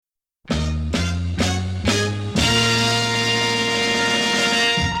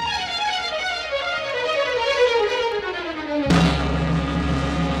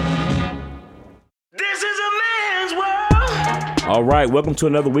All right, welcome to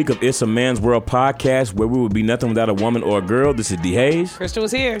another week of It's a Man's World podcast, where we would be nothing without a woman or a girl. This is D. Hayes. Crystal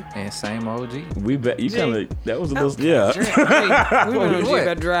was here. And same OG. We bet you kind of that was a little yeah. We went on G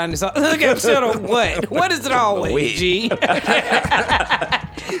about drying this off. Look at shut up. What? What is it always, G?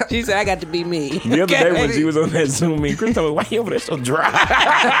 She said, I got to be me. The other day when she was on that Zoom meeting, Chris told me, why you over there so dry?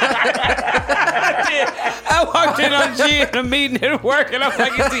 I walked in on G in a meeting at work, and I was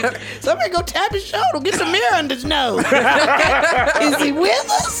like, somebody go tap his shoulder, get the mirror under his nose. Is he with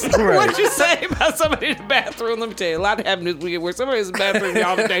us? Right. What'd you say about somebody in the bathroom? Let me tell you, a lot happened this weekend where somebody was in the bathroom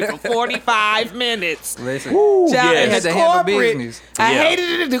y'all today for 45 minutes. Listen, Child, yes. and Had it's to handle corporate. business. I Yeah.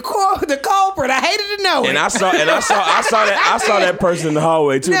 hated it. The culprit. I hated to know it. And I saw that person in the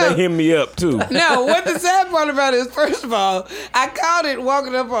hallway too. No. They hit me up too. No, what the sad part about it is, first of all, I caught it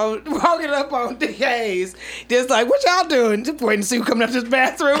walking up on DA's. Just like, what y'all doing? Just waiting to see who coming out this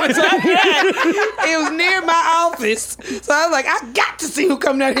bathroom. And so I did. It was near my office. So I was like, I got to see who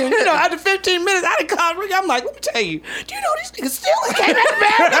coming out here. You know, after 15 minutes, I didn't call Rick. I'm like, let me tell you, do you know these niggas still came out the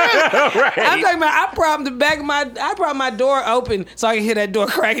bathroom? Right. I'm talking about, I propped my door open so I could hear that door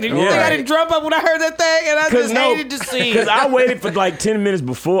cracking. You think I didn't jump up when I heard that thing? And I just hated to see Because it. I waited for like 10 minutes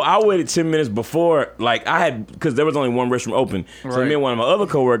before. Like because there was only one restroom open. So Right. me and one of my other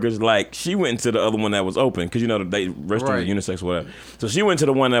coworkers, like, she went into the other one that was open. Because, you know, the restroom Right. is unisex or whatever. So she went to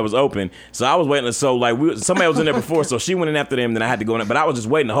the one that was open. So I was waiting. So, like, somebody was in there before. So she went in after them. Then I had to go in there. But I was just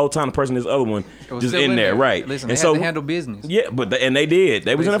waiting the whole time. The person in this other one was just still in there. Right. Listen, and they so, had to handle business. yeah, and they did.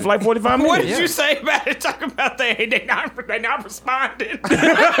 They was in there for like 45 minutes. What did you say about it? Talking about they not responding.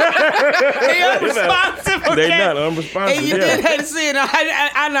 They unresponsive. Okay? They not unresponsive. And you yeah. did have to see it.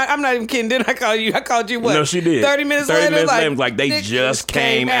 I'm not even kidding. Didn't I call you? I called you what? No, she did. 30 minutes 30 later. minutes later, it was like, they niggas just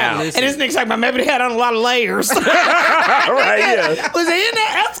came out. And this nigga's talking about maybe they had on a lot of layers. Right, yeah. Was he in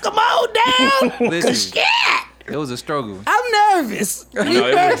there Eskimo down? Listen, Shit. it was a struggle. I'm nervous. No, You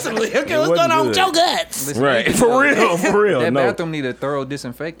it personally. wasn't- Okay, it what's wasn't going on with good. your guts? Listen, Right. For real. That No. bathroom needed a thorough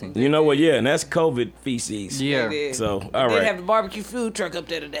disinfecting. You know what? Yeah, and that's COVID feces. Yeah. They did. So, They all did right. have the barbecue food truck up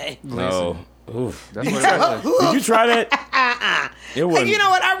there today. Oh, oof. That's what it was. Did you try that? It Hey, wasn't. you know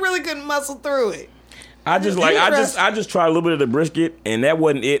what? I really couldn't muscle through it. I just tried a little bit of the brisket, and that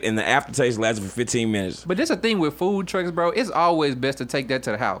wasn't it. And the aftertaste lasted for 15 minutes. But this a thing with food trucks, bro. It's always best to take that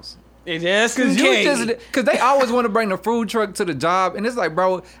to the house. Just in case. Because they always want to bring the food truck to the job, and it's like,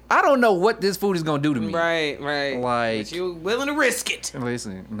 bro, I don't know what this food is gonna do to me. Right. Like- But you willing to risk it.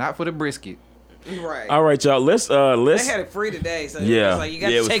 Listen, not for the brisket. Right. All right, y'all. Let's. They had it free today, so Yeah, it's like you got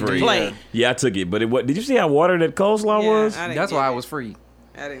yeah, it to was take free. the plate. Yeah, I took it, but what? Did you see how watered that coleslaw was? I didn't That's get why it. I was free.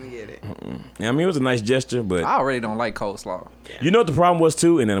 I didn't get it. Yeah, I mean, it was a nice gesture, but I already don't like coleslaw. you know what the problem was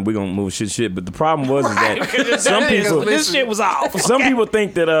too. And then we're gonna move shit. But the problem was is that some people. This shit was off. Some people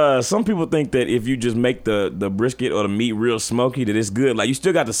think that if you just make the brisket or the meat real smoky, that it's good. Like, you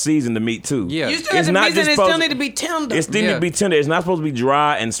still got to season the meat too. Yeah. You still have to season it. It still need to be tender. It still need Yeah. to be tender. It's not supposed to be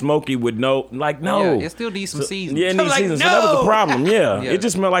dry and smoky with no Yeah, it still needs some seasoning. Yeah, it needs like, seasoning. So that was the no. problem. Yeah. Yeah. It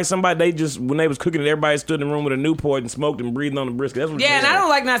just smelled like somebody, when they was cooking it, everybody stood in the room with a Newport and smoked and breathed on the brisket. That's what it Yeah, and I smelled don't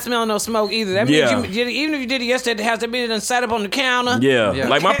like not smelling no smoke either. That Yeah. means even if you did it yesterday at the house, that means it done sat up on the counter. like. Yeah. Yeah.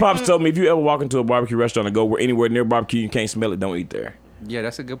 Like, my pops told me, if you ever walk into a barbecue restaurant and go anywhere near barbecue, you can't smell it, don't eat there. Yeah,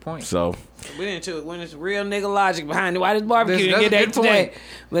 that's a good point. So, We into it when it's real nigga logic behind it. Why this barbecue That's didn't a get good that today? point.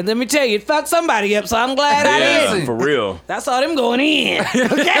 But let me tell you, it fucked somebody up, so I'm glad I yeah, did. for real. That's all them going in.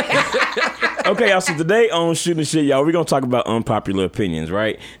 Okay, y'all, so today on Shooting Shit, y'all, we're going to talk about unpopular opinions,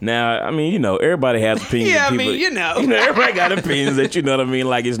 right? Now, I mean, you know, everybody has opinions. Yeah, that I mean, people- you know. everybody got opinions that, you know what I mean?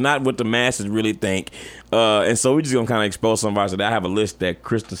 Like, it's not what the masses really think. And so we're just going to kind of expose some of ours today. I have a list that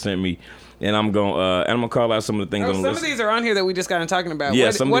Krista sent me, and I'm going to call out some of the things on the Some list. of these are on here that we just got talking about.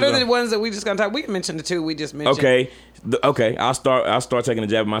 Yeah, some of what these are the are- ones that we just got to talk? We can mention the two we just mentioned. Okay. I'll start taking a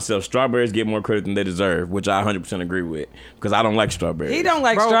jab at myself. Strawberries get more credit than they deserve, which I 100% agree with, because I don't like strawberries. He don't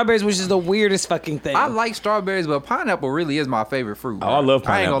like Bro. strawberries, which is the weirdest fucking thing. I like strawberries, but pineapple really is my favorite fruit. Oh, I love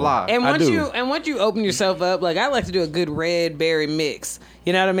I ain't pineapple. gonna lie. And I once do. once you open yourself up, like I like to do a good red berry mix.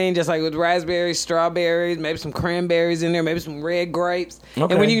 You know what I mean? Just like with raspberries, strawberries, maybe some cranberries in there, maybe some red grapes,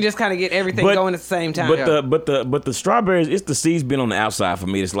 Okay. and when you can just kind of get everything But- going at the same time. But the strawberries, it's the seeds being on the outside for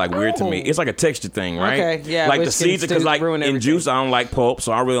me. It's like weird to me. Oh. It's like a texture thing, right? Okay, yeah, Like which the can seeds, because like ruin in everything. juice, I don't like pulp,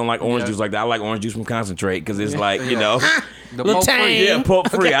 so I really don't like orange Yeah. juice like that. I like orange juice from concentrate because it's like, you know, The Little pulp free. tang. yeah, pulp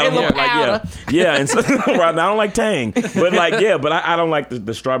free. Okay, I don't little like powder. yeah, and so right now I don't like tang, but like but I don't like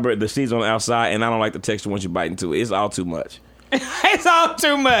the strawberry, the seeds on the outside, and I don't like the texture once you bite into it. It's all too much. It's all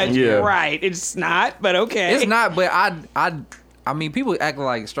too much. Yeah. Right. It's not, but okay. It's not, but I mean, people act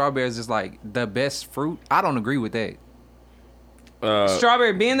like strawberries is like the best fruit. I don't agree with that.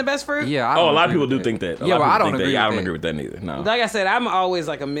 Strawberry being the best fruit? Yeah. I Oh, don't a lot of agree people do with think that. that. Yeah, but I don't don't agree. I with don't that. agree with that neither. No. Like I said, I'm always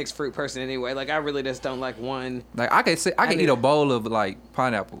like a mixed fruit person anyway. Like I really just don't like one. Like I can eat a bowl of like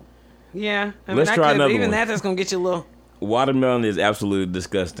pineapple. Yeah. I Let's I try could, another even one. that's gonna get you a little. Watermelon is absolutely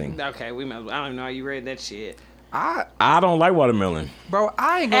disgusting. Okay, we might as well. I don't even know how you read that shit. I don't like watermelon. Bro,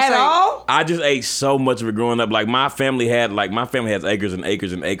 I ain't gonna At say all? I just ate so much of it growing up. Like my family has acres and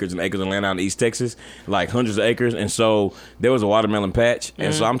acres and acres and acres of land out in East Texas, like hundreds of acres. And so there was a watermelon patch.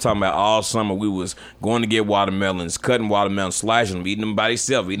 And so I'm talking about all summer we was going to get watermelons, cutting watermelons, slicing them, eating them by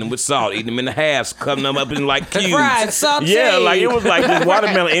themselves, eating them with salt, eating them in the halves, cutting them up in like cubes. Fried, sauteed. Yeah, like it was like this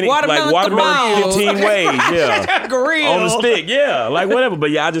watermelon, Watermelon like watermelon kebabs. 15 ways. Yeah. Grill. On the stick, yeah, like whatever.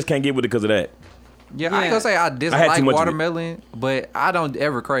 But yeah, I just can't get with it because of that. Yeah, I ain't gonna say I had dislike too much of it. watermelon, but I don't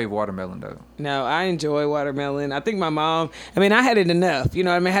ever crave watermelon though. No, I enjoy watermelon. I think my mom. I mean, I had it enough. You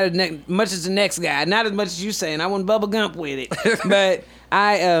know what I mean? I had it much as the next guy. Not as much as you saying. I went Bubba Gump with it, but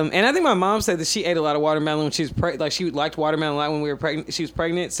and I think my mom said that she ate a lot of watermelon when she was like she liked watermelon a lot when we were pregnant. She was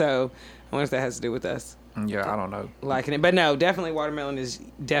pregnant, so I wonder if that has to do with us Yeah, I don't know. liking it. But no, definitely watermelon is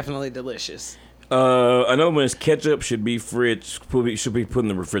definitely delicious. Another one is ketchup should be put in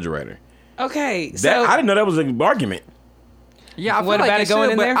the refrigerator. Okay, That so I didn't know that was an argument. Yeah, I feel What like about it it going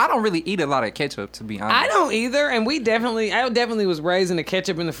should, in but there? I don't really eat a lot of ketchup to be honest. I don't either, and I definitely was raised in a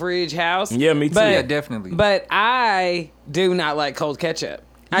ketchup in the fridge house. Yeah, me too. But, Yeah, definitely. But I do not like cold ketchup.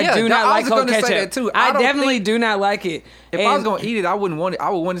 I Yeah, do not I like was cold gonna ketchup. say that too. I I don't definitely think- do not like it. If I was gonna eat it, I wouldn't want it. I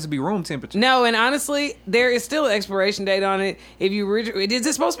would want it to be room temperature. No, and honestly, there is still an expiration date on it. If you is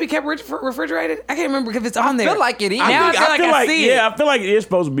it supposed to be kept refrigerated? I can't remember if it's on there. feel like it is. Now I feel like I see it. Yeah, I feel like it's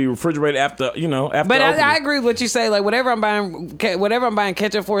supposed to be refrigerated after. After. But opening. I agree with what you say. Like whatever I'm buying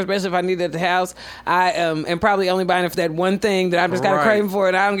ketchup for, especially if I need it at the house, I am probably only buying it for that one thing that I'm just got a Right. craving for,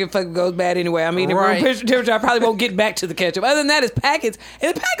 and I don't give a fuck if it goes bad anyway. I'm eating Right. room temperature. I probably won't get back to the ketchup. Other than that, it's packets,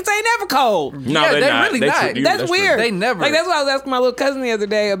 and the packets ain't never cold. No, Yeah, they're they're not. really They not. trick you. That's true. weird. They never. Like that's what I was asking my little cousin the other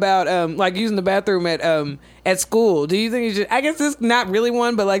day about like using the bathroom at school. Do you think you should? I guess it's not really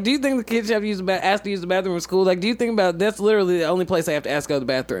one, but like, do you think the kids have to ask to use the bathroom in school? Like, do you think about that's literally the only place they have to ask to go to the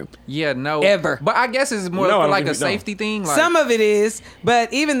bathroom? Yeah, no. Ever. But I guess it's more No, I for don't like think a we don't. safety thing. Like, Some of it is,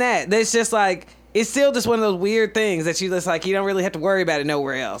 but even that's just like. It's still just one of those weird things that you just like you don't really have to worry about it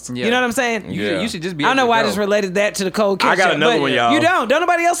nowhere else. Yeah. You know what I'm saying? Yeah. you should just be. I don't know able to why I go. just related that to the cold ketchup. I got another but one, y'all. You don't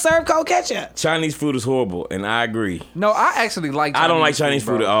nobody else serve cold ketchup. Chinese food is horrible, and I agree. No, I actually like. I don't like Chinese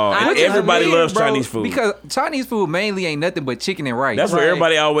food bro. at all. And Which is everybody weird, loves Bro, Chinese food because Chinese food mainly ain't nothing but chicken and rice. That's what Right.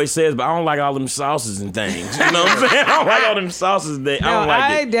 everybody always says, but I don't like all them sauces and things. You know what I'm saying? I don't like all them sauces. I don't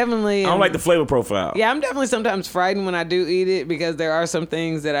like it. definitely. I don't like the flavor profile. Yeah, I'm definitely sometimes frightened when I do eat it because there are some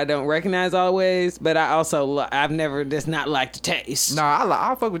things that I don't recognize always. But I also I've never just not liked the taste. Nah,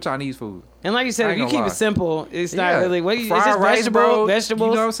 I fuck with Chinese food. And like you I said, if ain't you gonna keep lie. it simple, it's not Yeah. really what you. It's Fried just rice, bro. vegetables.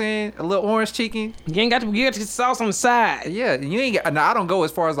 You know what I'm saying? A little orange chicken. You ain't got to. You got to get sauce on the side. Yeah, you ain't. Now I don't go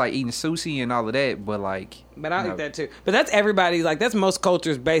as far as like eating sushi and all of that, but like. But I'll you know, eat that too. But that's everybody's like that's most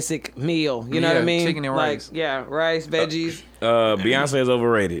culture's basic meal. You know what I Yeah, mean? chicken and like, rice. Yeah, rice, veggies. Beyonce is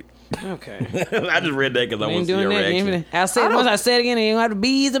overrated. Okay. I just read that because I We want ain't to see your doing that. You reaction. ain't finna- I'll say it once. I said it again. You ain't gonna have the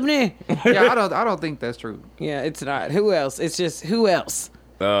bees up there. Yeah, I don't think that's true. Yeah, it's not. Who else? It's just who else?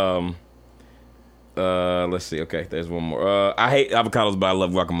 Let's see. Okay, there's one more. I hate avocados, but I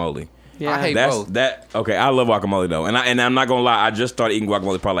love guacamole. Yeah. I hate That's both. okay. I love guacamole though, and I'm not gonna lie. I just started eating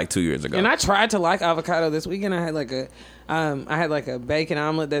guacamole probably like 2 years ago. And I tried to like avocado this weekend. I had like a bacon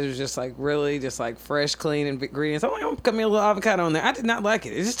omelet that was just like really just like fresh, clean ingredients. I'm like, I'm gonna cut me a little avocado on there. I did not like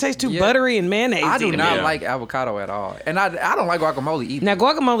it. It just tastes too Yeah. buttery and mayonnaise. I do not Yeah. like avocado at all, and I don't like guacamole either. Now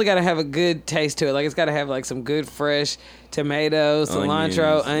guacamole got to have a good taste to it. Like it's got to have like some good fresh tomatoes,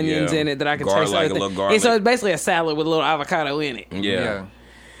 cilantro, onions yeah. in it that I can Garlic, taste. a Everything. little garlic. Yeah, so it's basically a salad with a little avocado in it, yeah.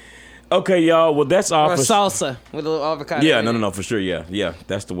 Okay, y'all. Well, that's all or a for salsa with a little avocado. Yeah, in no, it. no, no, for sure. Yeah,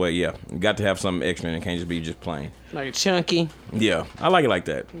 that's the way. Yeah, you got to have something extra, and it can't just be just plain. Like a chunky. Yeah, I like it like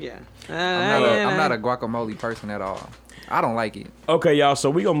that. Yeah. I'm not a guacamole person at all. I don't like it. Okay, y'all. So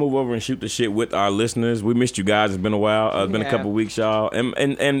we gonna move over and shoot the shit with our listeners. We missed you guys. It's been a while. It's been a Yeah. couple weeks, y'all.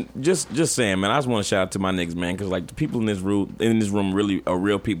 And just saying, man. I just want to shout out to my niggas, man, because like the people in this room really are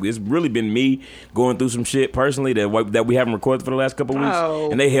real people. It's really been me going through some shit personally that we haven't recorded for the last couple weeks,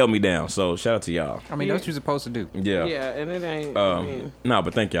 Oh. and they held me down. So shout out to y'all. I mean, that's what you're supposed to do. Yeah. Yeah, and it ain't. I mean, No,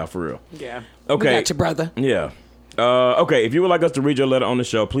 but thank y'all for real. yeah. Okay. We got your brother. Yeah. Okay, if you would like us to read your letter on the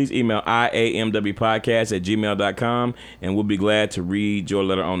show, please email iamwpodcast@gmail.com, and we'll be glad to read your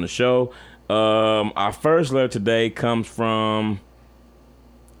letter on the show. Our first letter today comes from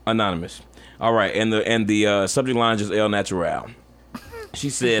Anonymous. All right, and the subject line is just El Natural. She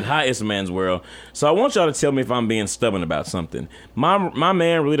said, "Hi, it's a man's world. So I want y'all to tell me if I'm being stubborn about something. My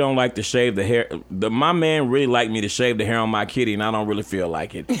man really don't like to shave the hair. My man really like me to shave the hair on my kitty, and I don't really feel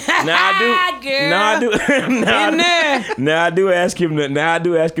like it. Now I do. Girl. Now I do. In there. Now I do ask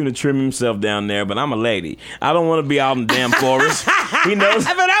him to trim himself down there, but I'm a lady. I don't want to be out in the damn forest. He knows.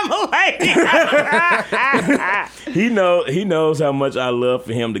 But I'm a lady. He knows how much I love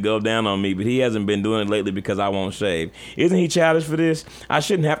for him to go down on me, but he hasn't been doing it lately because I won't shave. Isn't he childish for this? I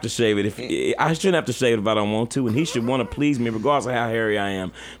shouldn't have to shave it if I don't want to, and he should want to please me regardless of how hairy I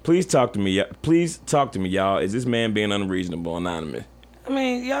am. Please talk to me. Please talk to me, y'all. Is this man being unreasonable? Anonymous. I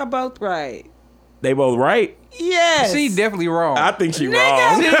mean, y'all both right. They both right. Yes. She definitely wrong. I think she Nigga,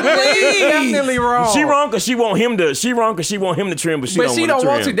 wrong. please. Definitely wrong. She wrong because she want him to. She wrong because she want him to trim, but she don't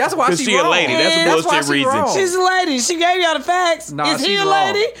want to. That's why 'Cause she a wrong. lady. That's Yeah, a that's why bullshit she reason. wrong. She's a lady. She gave y'all the facts. Nah, Is he she's a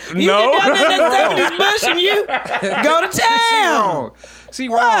wrong. lady? You No. get down there in this bush and you go to She town. wrong. She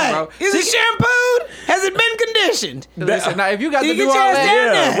wrong, What? bro. Is it shampooed? Has it been conditioned? Listen, now if you got You to do get all your ass that,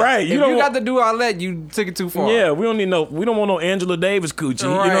 down Yeah, there. right. if you don't got to do all that, you took it too far. Yeah, we don't need no. We don't want no Angela Davis coochie. You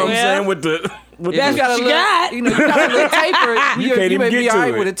know what I'm Right. saying? With the. With That's the, what she got. You know, you got a little taper. You You, can't you even may get be to all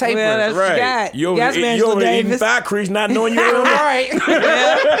right it. with a taper. Well, that's- right. got- You over, got you Angela over there eating Davis. thigh crease, not knowing you're on right.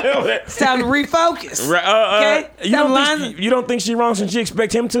 It's time to refocus. Right. Okay. You don't think she wrong since she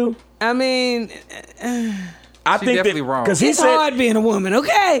expect him to? I mean, I She think definitely wrong. because he it's said. hard being a woman,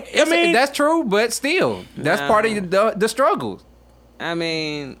 okay? I mean, That's true, but still, that's part of the struggles. I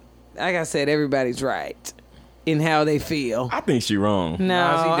mean, like I said, everybody's right in how they feel. I think she wrong. No,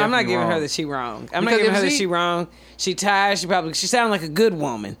 Nah, she I'm not definitely giving her wrong. that she wrong. I'm not Because giving if her that she- she wrong. She tired. She sounds like a good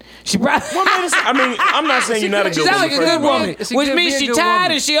woman. She probably. I mean, I'm not saying you're not a She good She sounds woman. like a first good of all. woman, She which could means be a she good tired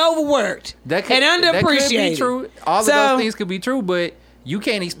woman. and she overworked That could, and that could underappreciated. be true. All So- of those things could be true, but you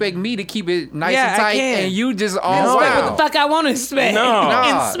can't expect me to keep it nice Yeah, and I tight, can. and you just all That's wild. what the fuck I want to expect. No.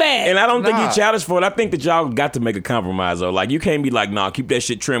 Nah. Expect. And I don't think Nah. you childish for it. I think that y'all got to make a compromise though. Like you can't be like, nah, keep that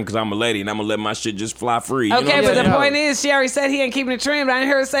shit trimmed because I'm a lady and I'm gonna let my shit just fly free. You know Okay, what but I'm the saying? point is, she already said he ain't keeping it trimmed. I didn't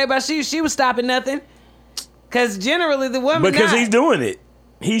hear her say about she was stopping nothing. Because generally the woman Because not. he's doing it.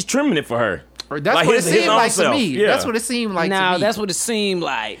 He's trimming it for her. That's Like what his it seemed own like self. to me. Yeah. That's what it seemed like to No, me. that's what it seemed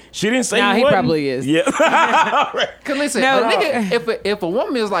like. She didn't say Nah, he wasn't. probably is. Yeah. Cause listen, No. a nigga, if a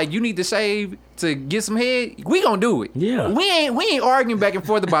woman is like, you need to shave to get some head, we gonna do it. Yeah. we ain't arguing back and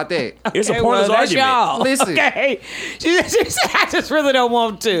forth about that. It's a Okay, pointless well, that's argument. y'all. Listen. Okay. She said, I just really don't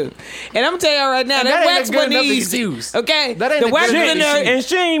want to. And I'm going to tell y'all right now, And that that ain't wax a good wasn't enough easy. excuse. Okay? That ain't the a wax good was enough in there. excuse. And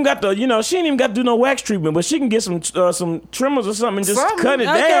she ain't even got to, she ain't even got to do no wax treatment, but she can get some trimmers or something and just Something. cut it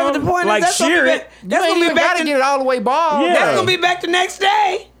Okay, down. but the point like is, that's going shear to it. be, that's you gonna ain't be even back gotta to, get it all the way bald. Yeah. that's going to be back the next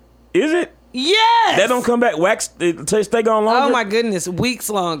day. Is it? Yes. That don't come back wax. It stay gone longer. Oh my goodness, weeks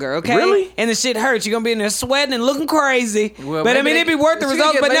longer, okay? Really? And the shit hurts. You're gonna be in there sweating and looking crazy. Well, but I maybe mean, it'd be worth the she could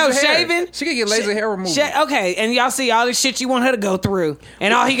results. get But no, laser hair. shaving. She could get laser hair removal. Okay, and y'all see all this shit you want her to go through,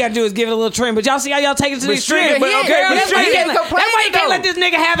 and all he got to do is give it a little trim. But y'all see how y'all take it to the extreme. but okay, Girl, but that's she why you ain't can't. That's why you can't let this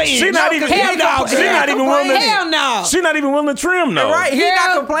nigga have an inch. She not even. Hell no. She not even willing to. Hell no. She not even willing to trim though. Right, he Girl.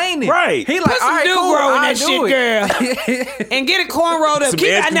 not complaining. Right. He Put like, some all right, do cool, grow in I'll that do shit, it. girl, and get it corn rolled up. Some Keep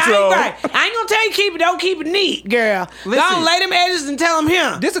edge it. Now, control. I ain't gonna tell you keep it. Don't keep it neat, girl. Go Listen. on, lay them edges and tell them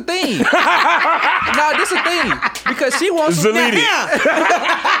here. This a thing. No, this a thing because she wants some. Delete it.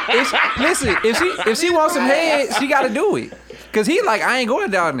 Here. If she wants some head, she got to do it. Cause he like, I ain't going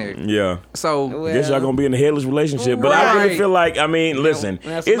down there. Yeah. So Guess y'all gonna be in a headless relationship, but I really Right. feel like listen,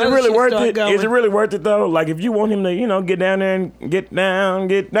 that's is it when really shit worth start it? going. Is it really worth it though? Like if you want him to, get down there and get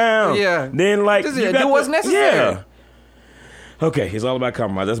down, Yeah. then like Just, you do got what's to- necessary. Yeah. Okay, it's all about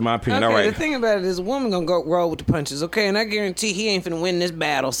compromise. That's my opinion. Okay, All right. the thing about it is, a woman gonna go roll with the punches, okay? And I guarantee he ain't finna win this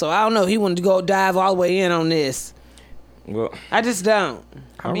battle. So I don't know. He wanted to go dive all the way in on this. Well, I just don't.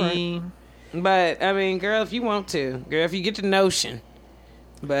 I mean, But I mean, girl, if you want to, girl, if you get the notion.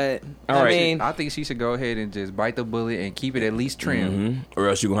 But All I right. mean, I think she should go ahead and just bite the bullet and keep it at least trimmed. or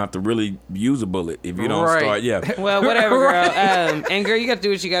else you're gonna have to really use a bullet if you don't Right. start. Yeah. well, whatever, girl. Right. And girl, you got to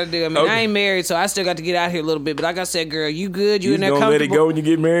do what you got to do. I mean, Okay. I ain't married, so I still got to get out here a little bit. But like I said, girl, you good? You You in just there gonna let comfortable? it go when you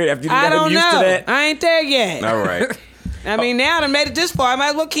get married after you I got don't used know. to that? I ain't there yet. All right. I mean, now I done made it this far. I might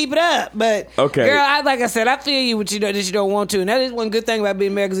as well keep it up. But, Okay. girl, like I said, I feel you that you don't want to. And that is one good thing about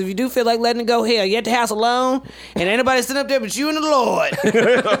being married, because if you do feel like letting it go, hell, you at the house alone, and ain't nobody sitting up there but you and the Lord.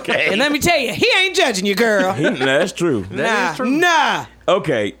 Okay. And let me tell you, he ain't judging you, girl. Nah, that's true. That is true. Nah.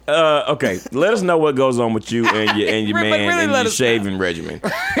 Okay, okay. Let us know what goes on with you and your But man really and let your us know. shaving regimen.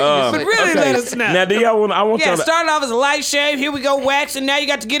 But really let us know. Now, do y'all want? I want Yeah, y'all. To, started off as a light shave. Here we go waxing. Now you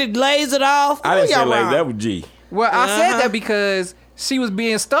got to get it lasered off. I didn't Ooh, say y'all like wrong. that was G. Well, I said Uh-huh. that because she was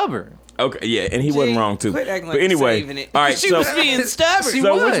being stubborn. Okay, yeah, and he wasn't wrong too. Quit acting like But anyway, saving it. all right. She So, was being stubborn. She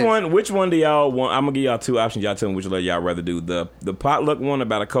so was. which one do y'all want? I'm gonna give y'all two options. Y'all tell me which one y'all rather do: the potluck one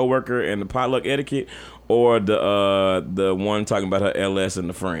about a coworker and the potluck etiquette, or the one talking about her LS and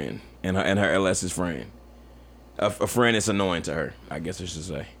the friend and her LS's friend, a friend that's annoying to her. I guess I should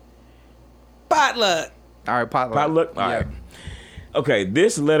say. Potluck. All right, potluck. Potluck. All right. Okay,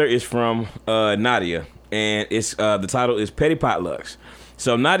 this letter is from Nadia, and it's the title is Petty Potlucks.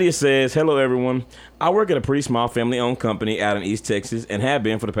 So Nadia says, "Hello everyone. I work at a pretty small family-owned company out in East Texas and have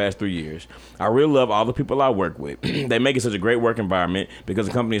been for the past 3 years. I really love all the people I work with. They make it such a great work environment because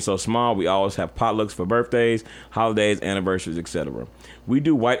the company is so small. We always have potlucks for birthdays, holidays, anniversaries, etc. We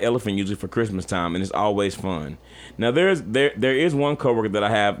do White Elephant usually for Christmas time, and it's always fun. Now there is one coworker that I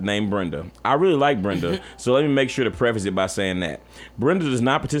have named Brenda. I really like Brenda, so let me make sure to preface it by saying that Brenda does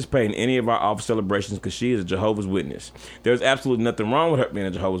not participate in any of our office celebrations because she is a Jehovah's Witness. There's absolutely nothing wrong with her being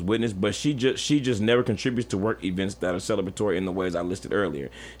a Jehovah's Witness, but she just never contributes to work events that are celebratory in the ways I listed earlier.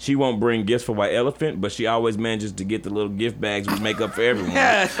 She won't bring gifts for White Elephant, but she always manages to get the little gift bags we make up for everyone.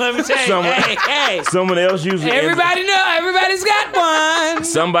 Let me tell you, hey. Someone else usually Everybody know, everybody's got one.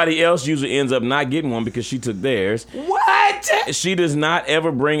 Somebody else usually ends up not getting one because she took theirs. What? She does not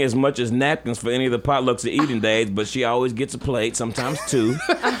ever bring as much as napkins for any of the potlucks or eating days, but she always gets a plate, sometimes two.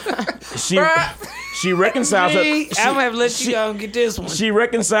 She reconciles her. I'm gonna have to let you go and get this one. She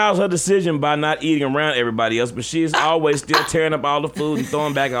reconciles her decision by not eating around everybody else, but she is always still tearing up all the food and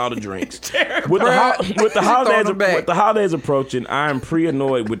throwing back all the drinks. With the holidays approaching, I am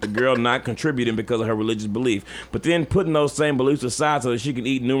pre-annoyed with the girl not contributing because of her religious belief, but then putting those same beliefs aside so that she can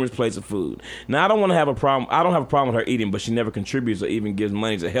eat numerous plates of food. Now I don't have a problem with her eating, but she never contributes or even gives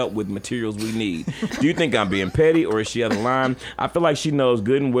money to help with materials we need. Do you think I'm being petty, or is she out of line? I feel like she knows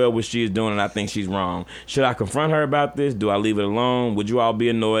good and well what she is doing, and I think she's wrong. Should I confront her about this? Do I leave it alone? Would you all be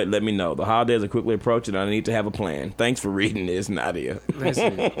annoyed? Let me know. The holidays are quickly approaching, and I need to have a plan. Thanks for reading this, Nadia.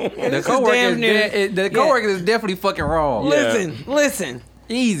 Listen, the coworker is definitely fucking wrong. Listen.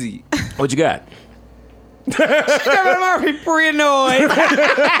 Easy. What you got? I'm already pre-annoyed.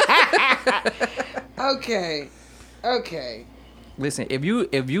 Okay. Listen, if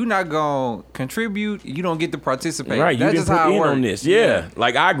you not gonna contribute, you don't get to participate. Right, That's you just didn't how put it in works. on this. Yeah,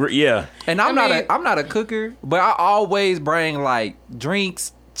 like I agree. Yeah, and I'm not a cooker, but I always bring like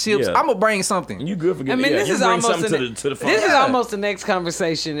drinks, chips. Yeah. I'm gonna bring something. you good for getting. This you is bring almost something to the phone. This is almost the next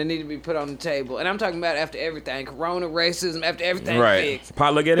conversation that need to be put on the table, and I'm talking about after everything, Corona, racism, after everything fixed.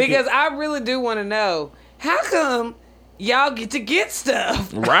 Potluck etiquette. Because I really do want to know how come y'all get to get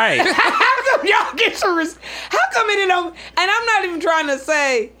stuff. Right. How come y'all get to? How come it don't? And I'm not even trying to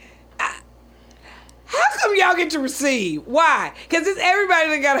say. How come y'all get to receive? Why? Because it's everybody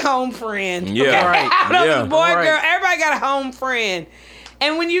that got a home friend. Yeah, okay? right. I don't know, Yeah. boy, Right. girl, everybody got a home friend.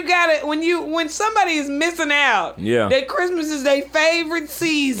 And when you got it, when somebody is missing out, Yeah. that Christmas is their favorite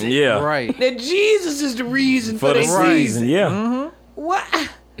season. Yeah. Right. That Jesus is the reason for For the the season. season. Yeah. What?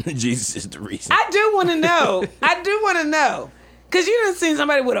 Jesus is the reason. I do want to know. Because you done seen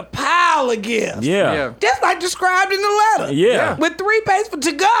somebody with a pile of gifts. Yeah. Yeah. Just like described in the letter. Yeah. With 3 pays for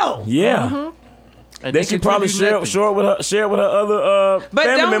to go. Yeah. And They should probably share it with her other But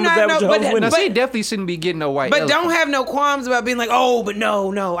family don't members not that know- was but- Jehovah's Now, Witnesses. she definitely shouldn't be getting no white. But elephant. don't have no qualms about being like, oh, but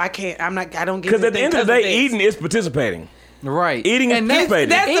no, I can't. I don't get. Because at the end of the day, this. eating is participating. Right. Eating is And participating.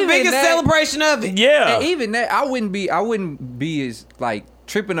 That's the Even biggest that- celebration of it. Yeah. And even that, I wouldn't be as like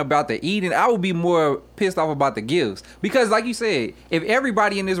tripping about the eating. I would be more pissed off about the gifts because, like you said, if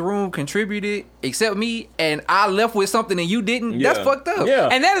everybody in this room contributed except me, and I left with something and you didn't, that's fucked up. Yeah.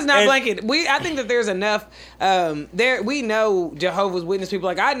 And that is not And- blanket. I think that there's enough. We know Jehovah's Witness people.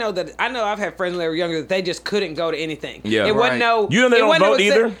 Like I know I've had friends when they were younger that they just couldn't go to anything. Yeah. It wasn't Right. no. You know they it don't wasn't vote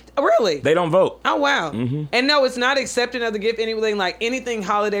either? Really? They don't vote. Oh wow! And no, it's not accepting of the gift. Anything like anything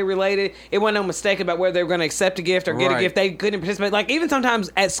holiday related, it wasn't no mistake about whether they were going to accept a gift or get a Right. gift. They couldn't participate. Like even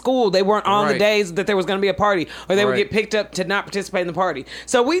sometimes at school, they weren't on the Right. days that there was going to be a party, or they would Right. get picked up to not participate in the party.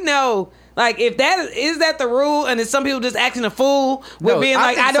 So we know. Like if that is that the rule, and it's some people just acting a fool with being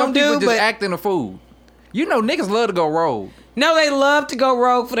like think I don't some people do, just but acting a fool. You know, niggas love to go rogue. no, they love to go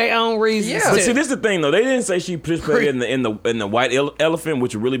rogue for their own reasons. Yeah. But too. see, this is the thing though. They didn't say she participated in the white elephant,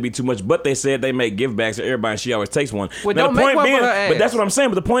 which would really be too much. But they said they make gift bags to everybody, and she always takes one. Well, Now, don't the make point one being, for her ass. but that's what I'm saying.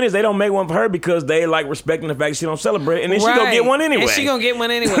 But the point is, they don't make one for her because they like respecting the fact she don't celebrate, and then she gonna Right. get one anyway. And she gonna get one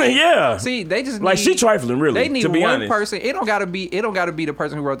anyway. Yeah. See, they just like need, she trifling, really. They need to be one honest. person. It don't gotta be the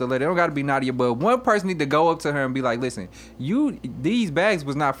person who wrote the letter. It don't gotta be Nadia, but one person need to go up to her and be like, "Listen, these bags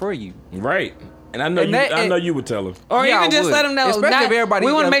was not for you." Right. And I know I know you would tell them. Or Yeah, even I just would. let them know. Especially if everybody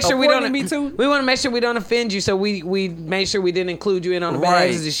we want to make sure we appointed don't. me too. We want to make sure we don't offend you, so we made sure we didn't include you in on the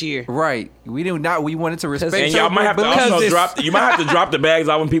bags this year. Right. We wanted to respect. And y'all might have to Because also it's- you might have to drop the bags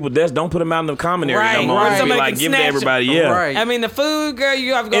out when people desk. Don't put them out in the common area Right, no more. right. Just be Somebody like, can give it to snatch everybody. it. Yeah. Right. I mean, the food, girl,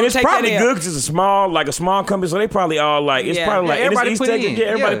 you have to go And it's take probably that good because it's a small company, so they probably all like, it's Yeah. probably Yeah, like, and it's everybody East put Texas, in. yeah,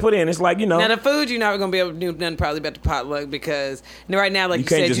 everybody Yeah. put in. It's like, you know. Now the food, you're not gonna be able to do nothing probably about the potluck because right now, like You you,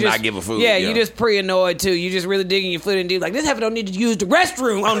 can't said, just you not give a food, Yeah, yeah. you just pre-annoyed too. You just really digging your foot in deep. Like this heifer don't need to use the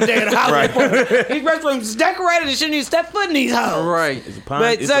restroom on the day of the holiday. Right. These restrooms is decorated and shouldn't even step foot in these hoes. Right. It's a pine-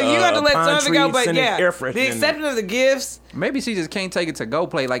 But it's so a, you got to let pine some of it tree go. But sending yeah, air freshener the in exception of the gifts. Maybe she just can't take it to go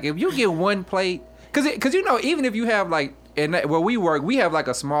plate. Like if you get one plate, because you know, even if you have like. And where we work, we have like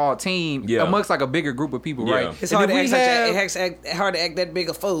a small team Yeah. amongst like a bigger group of people, Yeah. right? It's And hard if to we hard to act that big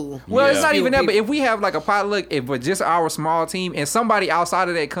a fool. Well, Yeah. it's not Few even that, but people. if we have like a potluck, if with just our small team and somebody outside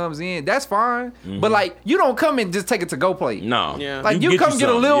of that comes in, that's fine. But like, you don't come and just take it to go plate. No. Yeah. Like you get come get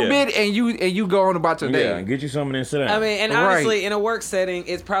a some, little yeah. bit and you go on about your day. Yeah, get you something and sit down. I mean, and Right. honestly, in a work setting,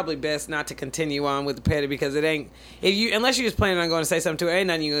 it's probably best not to continue on with the petty because it ain't. If you unless you're just planning on going to say something to her, ain't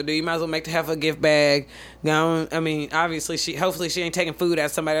nothing you gonna do. You might as well make the heifer a gift bag. Now, I mean, obviously, hopefully she ain't taking food out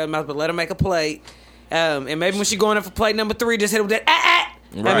of somebody else, but let her make a plate. And maybe when she going up for plate number 3, just hit her with that.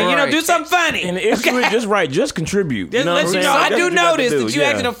 I mean, you know, Right. do something funny. and the issue is just right, just contribute. Just know let what you I'm know, saying? I That's do what you got to notice do, that you yeah.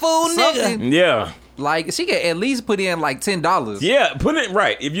 acting a fool, Something. nigga. Yeah. Like she can at least put in like $10. Yeah, put it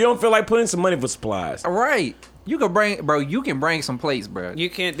right. If you don't feel like putting some money for supplies. Right. You can bring some plates, bro. You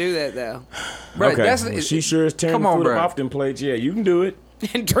can't do that though. Bro, Okay. that's- Well, she sure is tearing Come the on, food bro. up off them plates. Yeah, you can do it.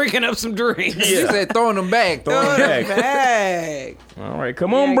 And drinking up some drinks. She said throwing them back. Throw Throw them it back. back. All right,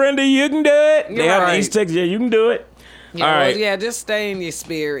 come on, Yeah. Brenda, you can do it. They have right. East Texas. Yeah, you can do it. Yeah, All well, right. yeah, just stay in your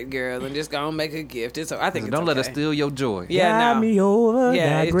spirit, girl, and just go and make a gift. I think it's Don't let us okay. steal your joy. Yeah, Guide no. me over. Yeah,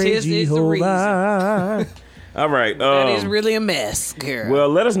 thy it great is the Jehovah. All right. That is really a mess, girl. Well,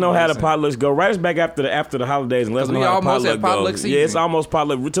 let us know how the potlucks go. Write us back after the holidays and let us 'Cause know we how the almost potluck at potluck goes. season. Yeah, it's almost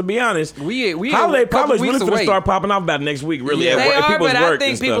potluck. To be honest, We holiday a couple potlucks really weeks finna away. start popping off about next week. Really, Yeah. at they work- at are, people's but I work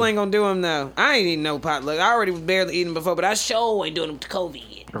think and people stuff. ain't gonna do them though. I ain't eating no potluck. I already was barely eating before, but I sure ain't doing them to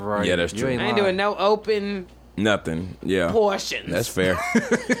COVID. Right. Yeah, that's You true. ain't I ain't lying. doing no open Nothing. Yeah. portions. That's fair.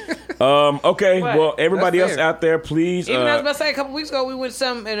 Okay. What? Well, everybody That's else fair. out there, please. Even I was about to say a couple weeks ago, we went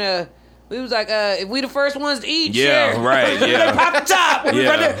some and we was like, if we the first ones to eat, Yeah, sure. right, yeah. Pop the top. We was Yeah,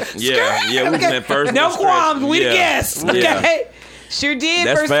 right there. yeah, Skirt. yeah, we was in that first No little stretch. qualms. We Yeah, the guests. Okay. yeah. Sure did.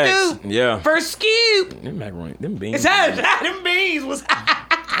 That's First facts. scoop. Yeah. First scoop. Them macaroni, them beans. It's how them beans was.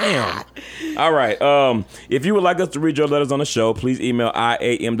 Damn. All right. If you would like us to read your letters on the show, please email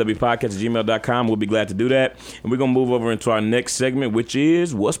iamwpodcast@gmail.com. We'll be glad to do that. And we're going to move over into our next segment, which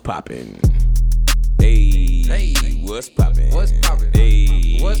is What's Poppin'? Hey. Hey. What's poppin'? What's poppin'?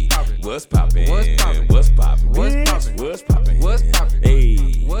 Hey. What's poppin'? What's poppin'? What's poppin'? What's poppin'? What's bitch? poppin'? What's poppin'? What's poppin'? Hey.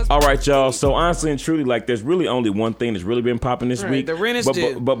 What's All right, y'all. So honestly and truly, like, there's really only one thing that's really been popping this Right, week. the rent is but,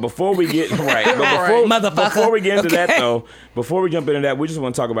 due. but before we get right, but Right, before, motherfucker. before we get into that Okay. though, before we jump into that, we just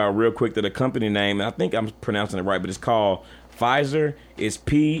want to talk about real quick that a company name, and I think I'm pronouncing it right, but it's called Pfizer. It's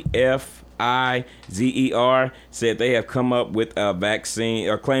Pfizer. Said they have come up with a vaccine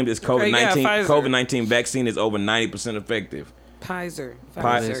or claimed it's COVID-19. Pfizer. COVID-19 vaccine is over 90% effective. Pfizer.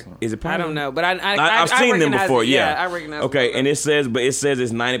 Is it Pfizer? I don't know, but I've I seen them recognize before. it. Yeah, I recognize. Okay, it. and it says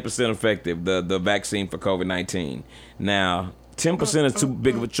it's 90% effective. The vaccine for COVID-19. Now, 10% is too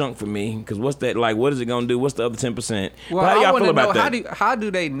big of a chunk for me because what's that like? What is it gonna do? What's the other 10%? Well, How do I y'all want feel to know about that? how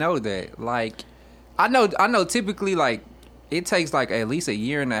do they know that? Like, I know. Typically, like, it takes like at least a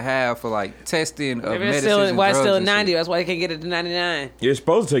year and a half for like testing of If it's medicines still, and why it's drugs still at and 90? shit. That's why they can't get it to 99. It's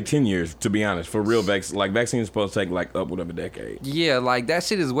supposed to take 10 years, to be honest, for real vaccines. Like vaccines supposed to take like upward of a decade. Yeah, like that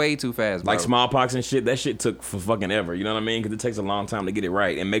shit is way too fast, bro. Like smallpox and shit, that shit took for fucking ever. You know what I mean? Because it takes a long time to get it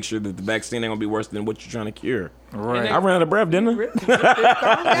right and make sure that the vaccine ain't gonna be worse than what you're trying to cure. Right. I ran out of breath, didn't I?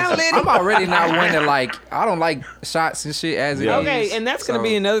 Calm down, lady. I'm already not one that like. I don't like shots and shit as it is. Yeah. Okay, and that's going to So-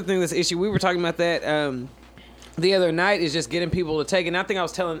 be another thing that's an issue. We were talking about that the other night is just getting people to take it. And I think that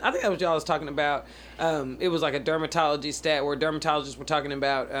was y'all was talking about. It was like a dermatology stat where dermatologists were talking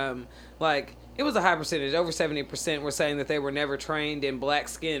about like it was a high percentage, over 70% were saying that they were never trained in black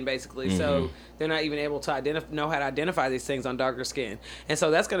skin, basically. So they're not even able to know how to identify these things on darker skin. And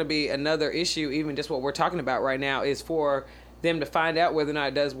so that's going to be another issue. Even just what we're talking about right now is for them to find out whether or not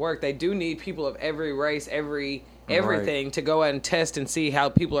it does work. They do need people of every race, everything to go out and test and see how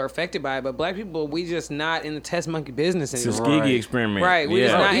people are affected by it. But black people, we just not in the test monkey business It's a anymore. Tuskegee experiment. Right, we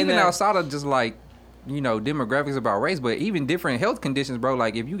just Yeah. not- Even in that- outside of just like demographics about race, but even different health conditions, bro.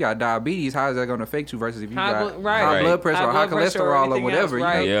 Like if you got diabetes, how is that going to affect you versus if you got high blood pressure or high cholesterol or whatever?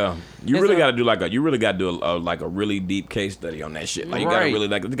 Else, Yeah, you really got to do a really deep case study on that shit. Like you got to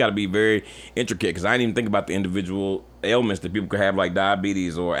really it's got to be very intricate because I didn't even think about the individual ailments that people could have, like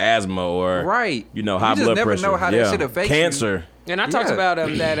diabetes or asthma or high blood never pressure. Know how that shit affects cancer. You. And I talked about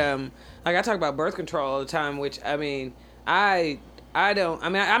like I talk about birth control all the time, which I mean I'm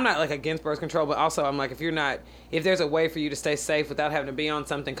not like against birth control, but also I'm like, if there's a way for you to stay safe without having to be on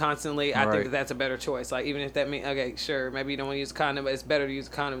something constantly, I think that's a better choice. Like even if that means, okay, sure, maybe you don't want to use a condom, but it's better to use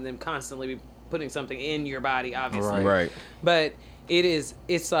a condom than constantly be putting something in your body, obviously. Right. But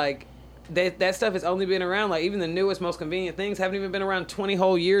it's like, that stuff has only been around, like even the newest, most convenient things haven't even been around 20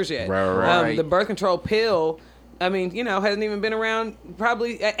 whole years yet. Right. The birth control pill, I mean, hasn't even been around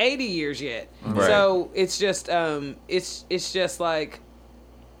probably 80 years yet. Right. So it's just, it's just like,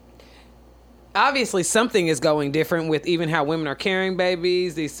 obviously something is going different with even how women are carrying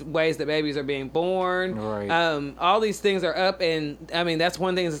babies, these ways that babies are being born. Right. All these things are up, and I mean that's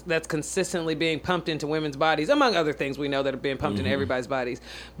one thing that's consistently being pumped into women's bodies, among other things we know that are being pumped into everybody's bodies.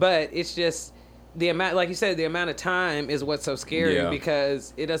 But it's just the amount, like you said, the amount of time is what's so scary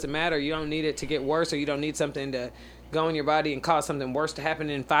because it doesn't matter. You don't need it to get worse, or you don't need something to go in your body and cause something worse to happen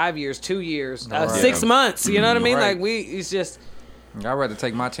in 5 years, 2 years, 6 months. You know what I mean? Right. Like it's just. I'd rather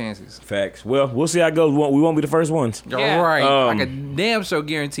take my chances. Facts. Well, we'll see how it goes. We won't be the first ones. Yeah. Right. I can damn sure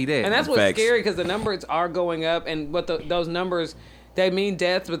guarantee that. And that's what's Facts. scary because the numbers are going up, and those numbers, they mean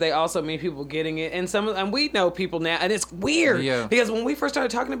deaths, but they also mean people getting it. And we know people now, and it's weird because when we first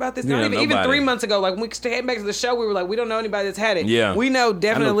started talking about this, even 3 months ago, like when we came back to the show, we were like, we don't know anybody that's had it. Yeah. We know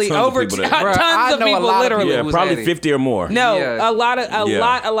definitely tons of over people tons that- of people, literally. Yeah, probably 50 or more. No, Yeah. a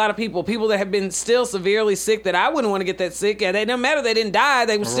lot of people that have been still severely sick that I wouldn't want to get that sick. Yeah, they no matter they didn't die,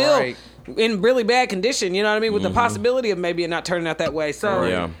 they were still Right. in really bad condition. You know what I mean? With the possibility of maybe it not turning out that way. So,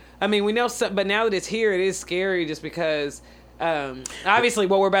 Yeah. I mean, we know, but now that it's here, it is scary just because. Obviously,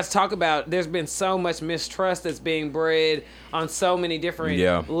 what we're about to talk about, there's been so much mistrust that's being bred on so many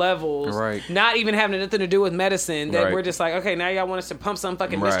different levels. Right. Not even having nothing to do with medicine. That we're just like, okay, now y'all want us to pump some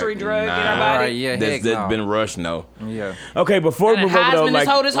fucking mystery drug in our body? Right, yeah, That's been rushed. No. Yeah. Okay, before we move over though,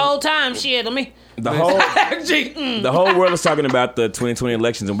 Heisman this whole time. Shit, let me. the whole world is talking about the 2020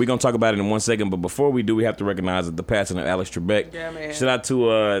 elections, and we're gonna talk about it in 1 second. But before we do, we have to recognize the passing of Alex Trebek. Yeah, man. Shout out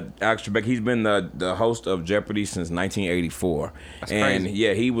to Alex Trebek. He's been the host of Jeopardy since 1984, That's and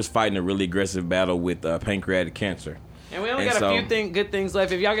crazy. he was fighting a really aggressive battle with pancreatic cancer. And we only got a few good things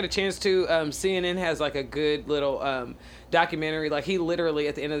left. If y'all get a chance to, CNN has like a good little documentary. Like he literally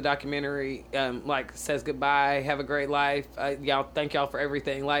at the end of the documentary, like says goodbye, have a great life. Y'all, thank y'all for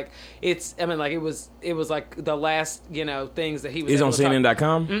everything. Like it was like the last things that he was. He's able on to talk-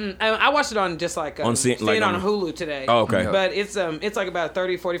 CNN.com. I watched it on just like seeing on Hulu today. Oh, okay. But it's like about a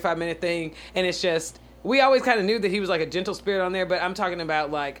 30-45 minute thing, and it's just we always kind of knew that he was like a gentle spirit on there, but I'm talking about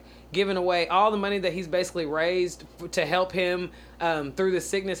like giving away all the money that he's basically raised to help him through the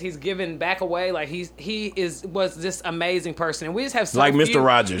sickness. He's given back away. Like he was this amazing person, and we just have so Like few, Mr.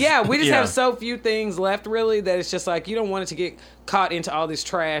 Rogers. Yeah, we just have so few things left really that it's just like you don't want it to get caught into all this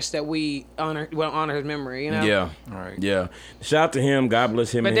trash that we honor his memory. You know? Yeah. All right. Yeah. Shout out to him. God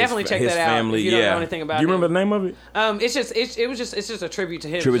bless him. But and definitely check his that out family. if you don't know anything about Do you remember him. the name of it? It's just a tribute to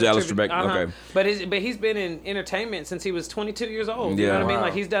him. Tribute to It's Alex a Trebek, okay. But he's been in entertainment since he was 22 years old. You Yeah. know what I mean? Wow.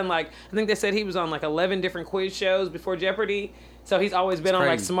 Like he's done I think they said he was on like 11 different quiz shows before Jeopardy. So he's always been on like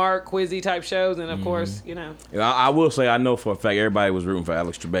crazy. smart, quizzy type shows, and of course, I will say I know for a fact everybody was rooting for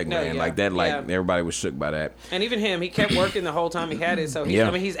Alex Trebek, No, man. yeah. Like that, Yeah. everybody was shook by that. and even him, he kept working the whole time he had it. So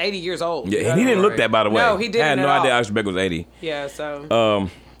he's 80 years old. Yeah, you and he know? didn't look that, by the way. No, he didn't I had no at idea all. Alex Trebek was 80. Yeah, so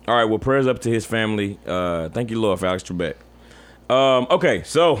All right, well, prayers up to his family. Thank you, Lord, for Alex Trebek. Okay,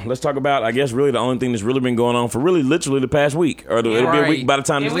 so let's talk about, I guess, really the only thing that's really been going on for really literally the past week. Or it'll be a Right. week by the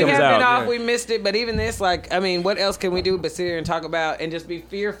time if this we comes have been out. off, we missed it. But even this, what else can we do but sit here and talk about and just be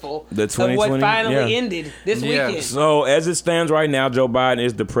fearful The of what 2020, finally yeah. ended this Yeah. weekend? So as it stands right now, Joe Biden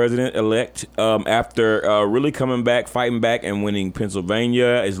is the president-elect after really coming back, fighting back, and winning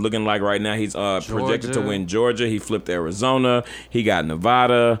Pennsylvania. It's looking like right now he's projected to Georgia. win Georgia. He flipped Arizona. He got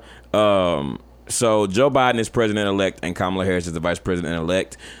Nevada. So Joe Biden is president-elect, and Kamala Harris is the vice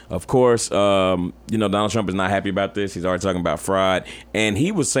president-elect. Of course, Donald Trump is not happy about this. He's already talking about fraud, and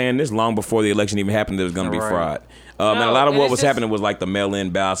he was saying this long before the election even happened that it was going to be Right. fraud. And a lot of and what it's was just- happening was like the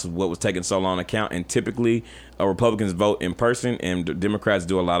mail-in ballots of what was taking so long to count. And typically, Republicans vote in person, and Democrats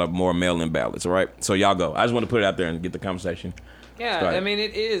do a lot of more mail-in ballots. All right, so y'all go. I just want to put it out there and get the conversation. Yeah, started. I mean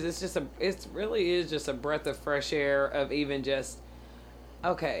it is. It really is just a breath of fresh air of even just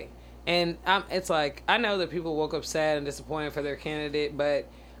okay. And it's like, I know that people woke up sad and disappointed for their candidate, but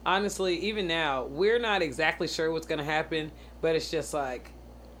honestly, even now, we're not exactly sure what's going to happen, but it's just like,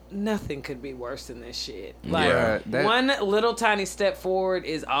 nothing could be worse than this shit. Like, one little tiny step forward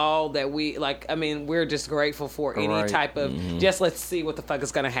is all that we, like, I mean, we're just grateful for any type of, just let's see what the fuck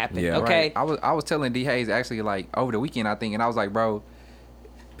is going to happen, okay? Right. I was telling D. Hayes actually, like, over the weekend, I think, and I was like, bro,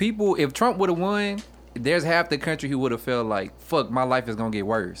 people, if Trump would have won, there's half the country who would have felt like, fuck, my life is going to get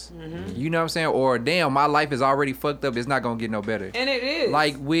worse. You know what I'm saying? Or, damn, my life is already fucked up. It's not going to get no better. And it is.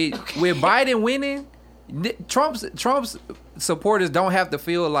 Like, with Biden winning, Trump's supporters don't have to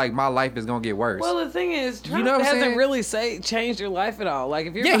feel like my life is gonna get worse. Well, the thing is, Trump what I'm hasn't saying? really changed your life at all. Like,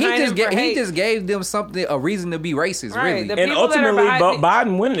 if you're he just gave them a reason to be racist, Right, really. And ultimately,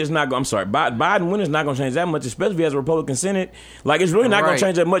 Biden winning is not going. I'm sorry, Biden winning is not going to change that much, especially if he has a Republican Senate. Like, it's really not going to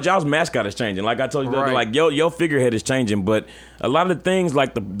change that much. Y'all's mascot is changing. Like I told you, like your figurehead is changing. But a lot of the things,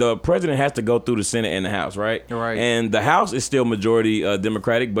 like the president has to go through the Senate and the House, right? Right. And the House is still majority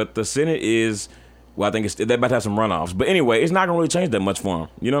Democratic, but the Senate is. Well, I think they're about to have some runoffs. But anyway, it's not going to really change that much for him.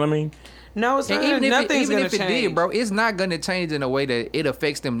 You know what I mean? No, it's not. Even Nothing's going to change. Even if it did, bro, it's not going to change in a way that it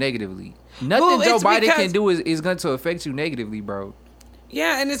affects them negatively. Nothing Joe Biden can do is going to affect you negatively, bro.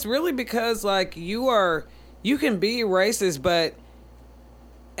 Yeah, and it's really because, like, you can be racist, but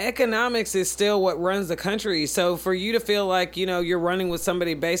economics is still what runs the country. So for you to feel like, you know, you're running with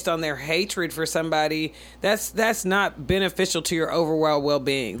somebody based on their hatred for somebody, that's not beneficial to your overall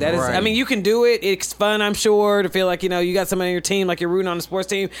well-being. That is, I mean, you can do it. It's fun, I'm sure, to feel like, you know, you got somebody on your team, like you're rooting on a sports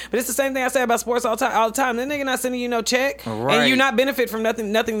team. But it's the same thing I say about sports all the time. That nigga not sending you no check, and you not benefit from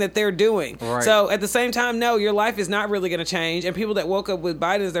nothing that they're doing. So at the same time, no, your life is not really going to change. And people that woke up with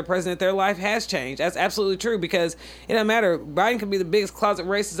Biden as their president, their life has changed. That's absolutely true, because it doesn't matter. Biden could be the biggest closet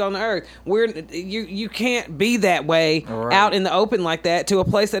racist on the earth. You can't be that way out in the open like that to a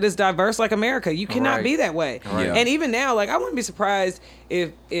place that is diverse like America. You cannot be that way. And even now, like, I wouldn't be surprised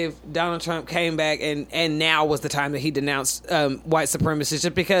if Donald Trump came back and now was the time that he denounced white supremacists,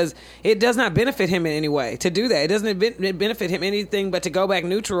 just because it does not benefit him in any way to do that. It doesn't benefit him anything but to go back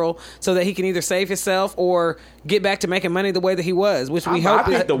neutral so that he can either save himself or get back to making money the way that he was, which we hope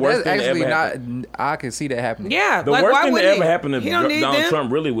is the worst thing actually that ever happened. I can see that happening. Yeah, the worst thing that ever happened to Donald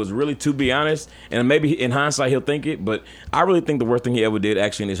Trump was really, to be honest, and maybe in hindsight he'll think it, but I really think the worst thing he ever did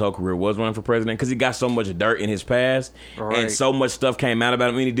actually in his whole career was running for president, because he got so much dirt in his past and so much stuff came out about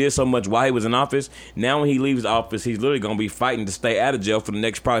him. I mean, he did so much while he was in office. Now when he leaves office, he's literally going to be fighting to stay out of jail for the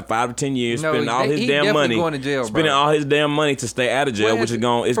next probably 5 to 10 years, spending all his damn money, going to jail, spending all his damn money to stay out of jail, which is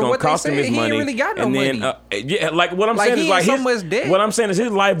going to cost him his money. He ain't really got no money. Like what I'm saying is like what I'm saying is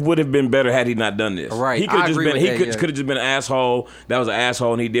his life would have been better had he not done this. Right. He could have just been an asshole. That was an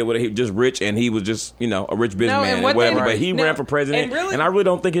asshole, and he did what he just rich, and he was just, you know, a rich businessman and whatever. But he ran for president, and I really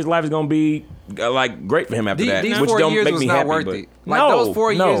don't think his life is going to be like great for him after that. These which 4 don't years make was me not happy. worth it. Like those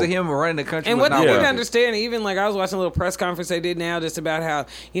 4 years of him running the country. And was what not they worth didn't it. understand, even like I was watching a little press conference they did now just about how,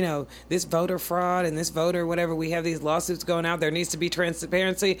 you know, this voter fraud and this voter whatever, we have these lawsuits going out, there needs to be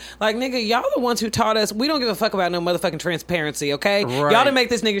transparency. Like, nigga, y'all the ones who taught us we don't give a fuck about no motherfucking transparency, okay? Y'all didn't make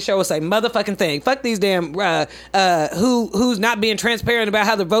this nigga show us a motherfucking thing. Fuck these damn who's not being transparent about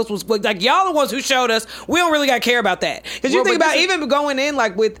how the votes was, like, y'all the ones who showed us we don't really gotta care about that. Because you think about even going in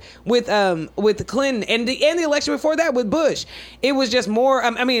like with Clinton and the election before that with Bush, it was just more.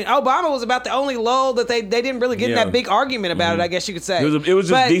 I mean, Obama was about the only lull that they didn't really get in that big argument about it. I guess you could say it was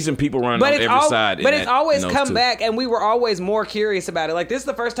just decent people running on every side. But it's always come back, and we were always more curious about it. Like, this is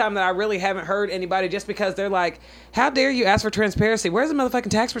the first time that I really haven't heard anybody just because they're like, "How dare you ask for transparency? Where's the motherfucking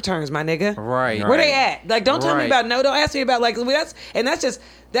tax returns, my nigga? Right? Where they at? Like, don't tell me about don't ask me about like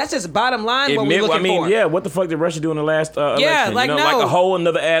that's just bottom line what we're looking for. Yeah, what the fuck did Russia do in the last election? Like, you know, like a whole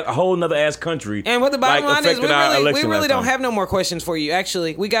another ass country. And what the bottom line is, we really don't time. have no more questions for you.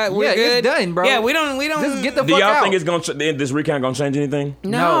 Actually, we're good. It's done, bro. Yeah, we don't. Just get the do fuck y'all out. think it's gonna this recount gonna change anything?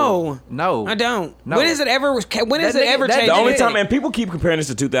 No, I don't. No. When is it ever? When is it ever changed? The only time, and people keep comparing this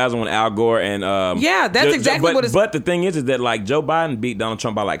to 2000 when Al Gore and that's exactly what it's. But the thing is that like Joe Biden beat Donald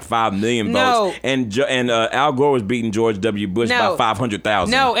Trump by like 5 million votes, and Al Gore was beating George W. Bush by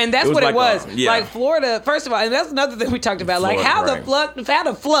 500,000. No, and that's what it was. Yeah. Like Florida, first of all, and that's another thing we talked about. Like Florida, how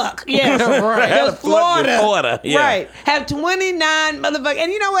the fuck? Yeah, Because Florida. Yeah. Right. Have 29 motherfuckers.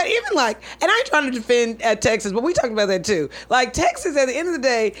 And you know what? Even like, and I ain't trying to defend Texas, but we talked about that too. Like Texas, at the end of the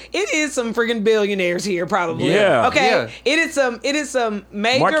day, it is some freaking billionaires here, probably. Yeah. Okay. Yeah. It is some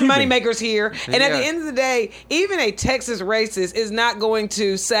major Mark Cuban. money makers here. And at Yeah. the end of the day, even a Texas racist is not going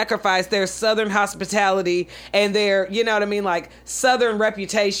to sacrifice their Southern hospitality and their, you know what I mean, like Southern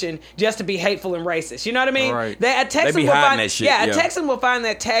reputation just to be hateful and racist. You know what I mean? Right. A Texan They be will hiding find that shit, a yeah. Texan will find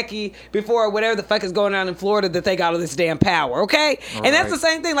that tacky before whatever the fuck is going on in Florida that they got all this damn power. Okay, and that's Right. the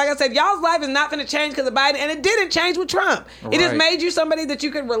same thing. Like I said, y'all's life is not going to change because of Biden, and it didn't change with Trump. It just Right. made you somebody that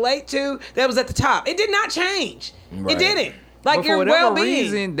you could relate to that was at the top. It did not change. Right. It didn't. Like But for your whatever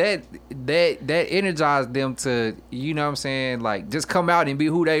well-being. reason, that energized them to, you know what I'm saying, like just come out and be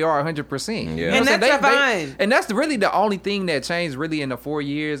who they are 100%. Yeah. You know And what I'm that's saying? fine. And that's really the only thing that changed really in the 4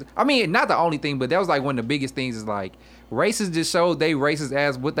 years. I mean, not the only thing, but that was like one of the biggest things is like racists just showed they racist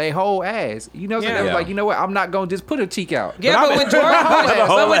ass what they whole ass. You know what I'm saying? They was Yeah. like, you know what, I'm not going to just put a cheek out. Yeah, But but I'm- with George Bush,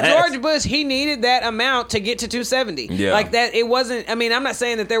 whole but with ass. George Bush, he needed that amount to get to 270. Yeah. Like that, it wasn't. I mean, I'm not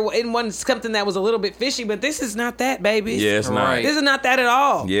saying that it wasn't something that was a little bit fishy, but this is not that, baby. Yeah, it's not. Right. This is not that at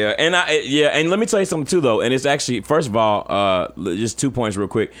all. Yeah, and let me tell you something too, though. And it's actually, first of all, just 2 points real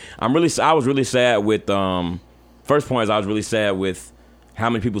quick. I was really sad with first point is I was really sad with how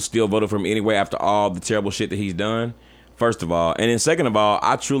many people still voted for him anyway after all the terrible shit that he's done. First of all, and then second of all,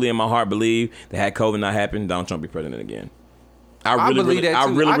 I truly in my heart believe that had COVID not happened, Donald Trump be president again. I believe that, too. I I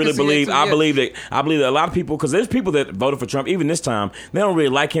can really see believe. that, too, I yeah. believe that a lot of people, because there's people that voted for Trump even this time. They don't really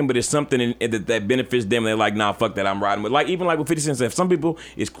like him, but it's something that benefits them. They're like, nah, fuck that, I'm riding with. Like even like with 50 Cent said, some people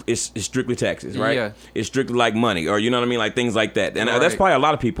it's strictly taxes, right? Yeah. It's strictly like money, or you know what I mean, like things like that. And that's Right. probably a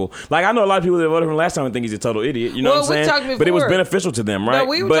lot of people. Like I know a lot of people that voted for him last time and think he's a total idiot. You know Well, what we I'm saying? talked But it was before. beneficial to them, right? No,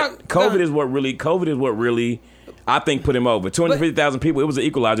 we were but talk- COVID is what really. I think put him over. 250,000 people. It was an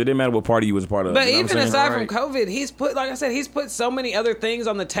equalizer. It didn't matter what party you was a part of. But you know even what I'm saying? aside Right. from COVID, he's put, like I said, he's put so many other things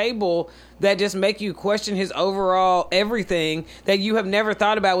on the table that just make you question his overall everything that you have never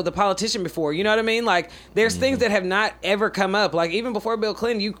thought about with a politician before. You know what I mean? Like there's things that have not ever come up. Like even before Bill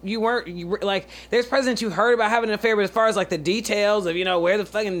Clinton, you weren't like there's presidents you heard about having an affair, but as far as like the details of where the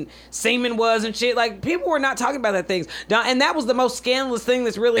fucking semen was and shit, like people were not talking about that things. And that was the most scandalous thing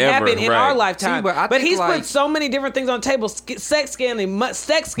that's really Ever, happened in right. our lifetime. See, but I but think, he's like- put so many different things on the table: sex scandal,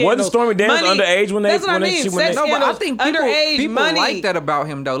 sex scandal. Wasn't Stormy Daniels underage when they- That's what when I they- mean. she- when Sex they- No, but I scandals, think people, underage people money. like that about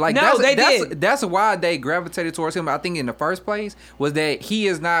him though. Like No, they that's did. that's why they gravitated towards him. I think in the first place was that he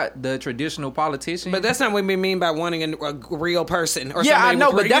is not the traditional politician. But that's not what we mean by wanting a real person or yeah, I somebody know,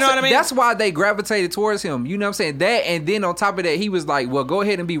 with but you that's know what I mean? that's why they gravitated towards him. You know what I'm saying? That, and then on top of that, he was like, "Well, go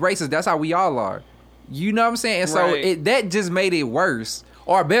ahead and be racist. That's how we all are." You know what I'm saying? And so Right. that just made it worse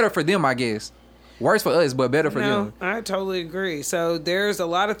or better for them, I guess. Worse for us, but better for No, them. I totally agree. So there's a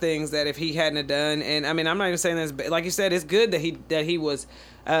lot of things that if he hadn't have done, and I mean, I'm not even saying this, but like you said, it's good that he was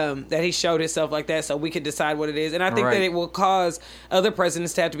that he showed himself like that, so we could decide what it is. And I think Right. that it will cause other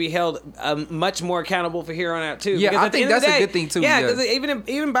presidents to have to be held much more accountable for here on out too. Yeah, Because I at the think end of the that's a day- good thing, too, Yeah, yeah. because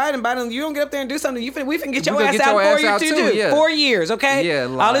even Biden, you don't get up there and do something, we can get your We ass gonna get out your in 4 ass years out too. too, yeah. 4 years, okay? Yeah,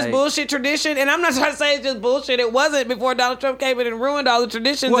 all this like- bullshit tradition, and I'm not trying to say it's just bullshit. It wasn't before Donald Trump came in and ruined all the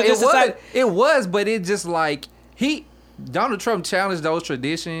traditions. Well, and just decided- it was, but it just like Donald Trump challenged those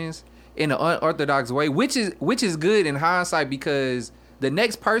traditions in an unorthodox way, which is good in hindsight because the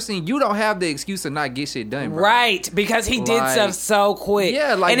next person, you don't have the excuse to not get shit done, bro. Right, because he did Like- stuff so quick.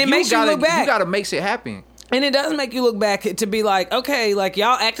 Yeah, like and it makes you gotta, look back. You got to make shit happen. And it does make you look back to be like, okay, like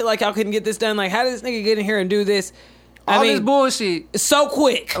y'all acted like y'all couldn't get this done. Like, how did this nigga get in here and do this? All this bullshit, so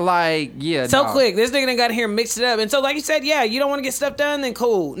quick. like So nah. quick. This nigga done got here and mixed it up. And so, like you said, yeah, you don't want to get stuff done, then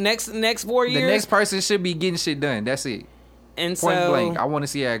cool. Next 4 The years. next person should be getting shit done. That's it. and Point so, blank. I want to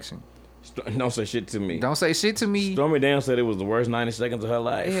see action. Don't say shit to me. Don't say shit to me, Stormy Daniels said it was the worst 90 seconds of her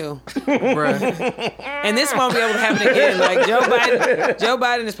life. ew. bruh. And this won't be able to happen again. Like Joe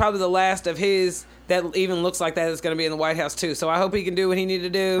Biden is probably the last of his that even looks like that is going to be in the White House too. So I hope he can do what he need to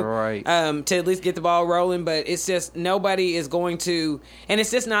do, Right. to at least get the ball rolling. But it's just nobody is going to, and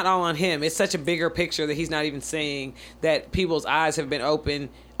it's just not all on him. It's such a bigger picture that he's not even seeing, that people's eyes have been open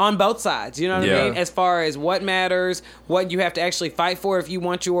on both sides. You know what Yeah. I mean? As far as what matters, what you have to actually fight for if you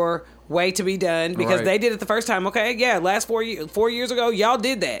want your way to be done, because Right. they did it the first time. Okay, yeah, last 4 years ago, y'all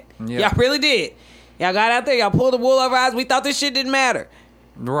did that. Yeah. Y'all really did. Y'all got out there, y'all pulled the wool over our eyes. We thought this shit didn't matter.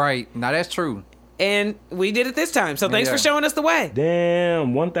 Right. Now that's true. and we did it this time. So thanks Yeah. for showing us the way.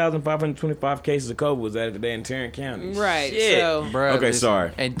 Damn, 1,525 cases of COVID was added today in Tarrant County. Right. Shit. So Bruh, Okay, listen.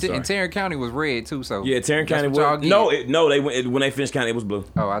 sorry. And Sorry. Tarrant County was red too, so Yeah, Tarrant that's County what y'all was get. no. They when they finished counting, it was blue.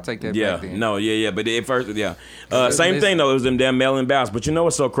 Oh, I'll take that Yeah, back then. no, yeah, but at first, yeah. Same listen. thing though. It was them damn mail-in ballots. But you know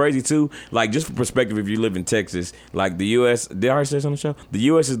what's so crazy too? Like just for perspective, if you live in Texas, like the U.S. Did I already say this on the show? The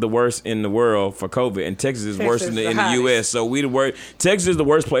U.S. is the worst in the world for COVID, and Texas is worse Texas in the the hottest. U.S. So we the worst. Texas is the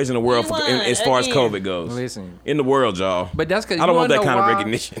worst place in the world We won as far as again. COVID goes. Listen. In the world, y'all. But that's because I don't want that kind of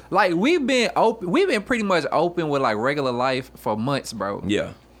recognition. Like we've been open, we've been pretty much open with like regular life for months, bro.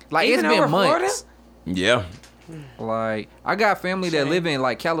 Yeah, Like Even it's been over Florida? months. yeah. Like I got family that Shame. live in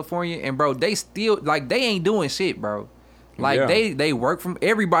like California, and bro, they still like they ain't doing shit, bro. Like Yeah. they work from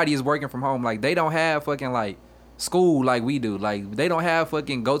everybody is working from home. Like they don't have fucking like school like we do. Like they don't have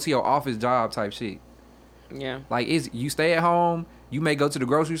fucking go to your office job type shit. yeah. Like it's you stay at home. You may go to the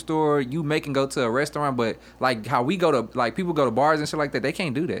grocery store. You may can go to a restaurant, but like how we go to like people go to bars and shit like that, they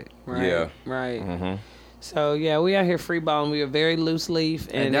can't do that. Right. Yeah. Right. Mm-hmm. So yeah, we out here free balling. We are very loose leaf,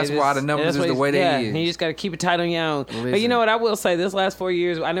 And that's it why the numbers that's is what the way they yeah, is. and you just got to keep it tight on your own. But you Listen. know what? I will say this last 4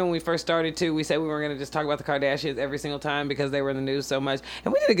 years. I know when we first started too, we said we weren't going to just talk about the Kardashians every single time because they were in the news so much,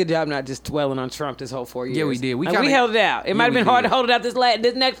 and we did a good job not just dwelling on Trump this whole 4 years. Yeah, we did. We And we kinda- held it out. It Yeah, might have we been hard did. to hold it out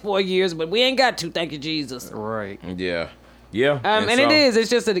this next 4 years, but we ain't got to. Thank you, Jesus. Right. Yeah, yeah. And so- it is.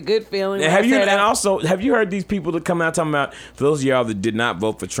 It's just a good feeling. And Like have I you said, and I- also have you heard these people that come out talking about for those of y'all that did not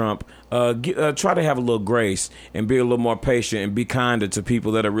vote for Trump, try to have a little grace and be a little more patient and be kinder to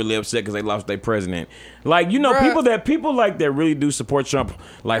people that are really upset because they lost their president. Like you know, Bruh. people like that really do support Trump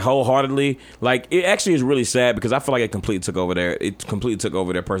like wholeheartedly. Like it actually is really sad because I feel like it completely took over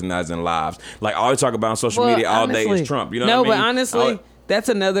their personalities and lives. Like all they talk about on social media all day honestly- is Trump. You know no, what I mean? but honestly, that's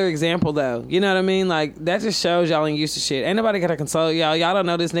another example, though. You know what I mean? Like, that just shows y'all ain't used to shit. Ain't nobody got to console y'all. Y'all don't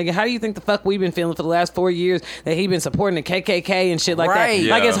know this nigga. How do you think the fuck we've been feeling for the last 4 years that he been supporting the KKK and shit like Right. that?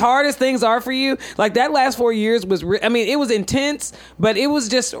 Yeah. Like, as hard as things are for you, like, that last 4 years was, I mean, it was intense, but it was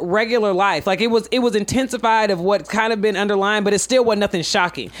just regular life. Like, it was intensified of what kind of been underlying, but it still wasn't nothing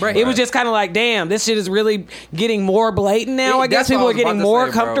shocking. Right. It was just kind of like, damn, this shit is really getting more blatant now. I guess That's what people I are was getting about to more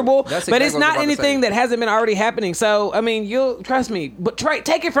say, bro. comfortable. That's But exactly it's what I was not about to anything say. that hasn't been already happening. So, I mean, you'll trust me, but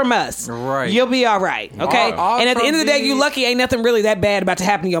take it from us. Right. You'll be all right. Okay. All and at the end of the day, Trump you did- lucky ain't nothing really that bad about to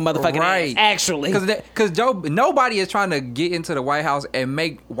happen to your motherfucking Right. ass. Actually. Because nobody is trying to get into the White House and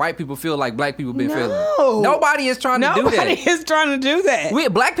make white people feel like black people been No. feeling. Nobody is trying to do Nobody that. is trying to do that.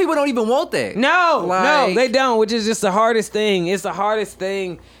 Black people don't even want that. No, Like- they don't, which is just the hardest thing. It's the hardest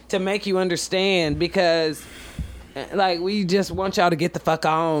thing to make you understand because, like, we just want y'all to get the fuck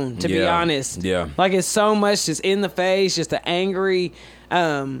on, to be Yeah. honest. Yeah. Like, it's so much just in the face, just the angry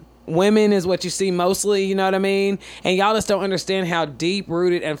women is what you see mostly, you know what I mean? And y'all just don't understand how deep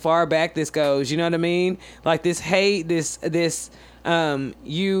rooted and far back this goes, you know what I mean? Like, this hate, this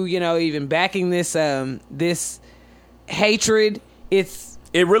you know, even backing this hatred,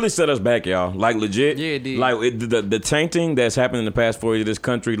 It really set us back, y'all. Like legit. Yeah, it did. Like the tainting that's happened in the past 4 years of this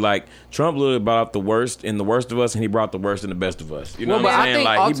country. Like Trump literally brought out the worst in the worst of us, and he brought the worst in the best of us. You know Well, what but I'm I saying? think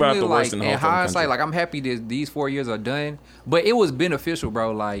Like he brought out ultimately, the worst like, in the whole in fucking hindsight, country. like I'm happy that these 4 years are done, but it was beneficial,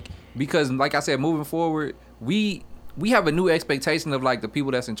 bro. Like because, like I said, moving forward, we have a new expectation of like the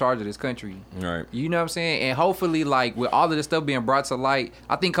people that's in charge of this country. Right. You know what I'm saying? And hopefully, like with all of this stuff being brought to light,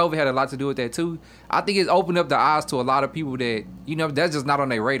 I think COVID had a lot to do with that too. I think it's opened up the eyes to a lot of people that that's just not on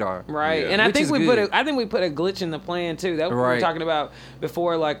their radar. right. Yeah. And I Which think is we good. put a glitch in the plan too. That what we were Right. talking about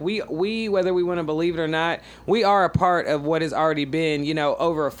before. Like we whether we want to believe it or not, we are a part of what has already been,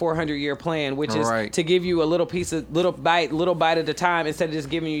 over a 400-year plan, which is Right. to give you a little bite at a time instead of just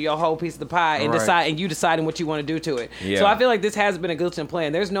giving you your whole piece of the pie and Right. you deciding what you want to do to it. Yeah. So I feel like this has been a glitch in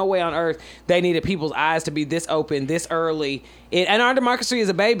plan. There's no way on earth they needed people's eyes to be this open, this early. And our democracy is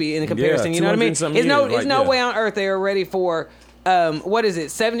a baby in comparison. Yeah, you know what I mean? 200-something It's no, years, it's like, no yeah. way on earth they are ready for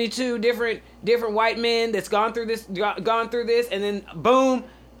 72 different white men that's gone through this, and then boom,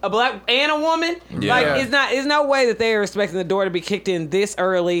 a black and a woman. Yeah. Like it's no way that they are expecting the door to be kicked in this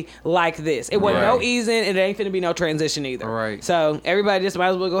early like this. It wasn't no Right. easing, and it ain't finna be no transition either. Right. So everybody just might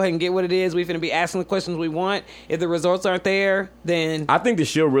as well go ahead and get what it is. We finna be asking the questions we want. If the results aren't there, then I think that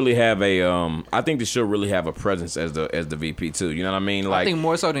she'll really have a presence as the VP too. You know what I mean? Like I think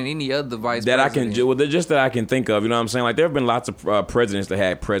more so than any other vice that I president. can just that I can think of. You know what I'm saying? Like there have been lots of presidents that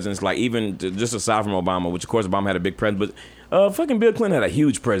had presence. Like even just aside from Obama, which of course Obama had a big presence, but fucking Bill Clinton had a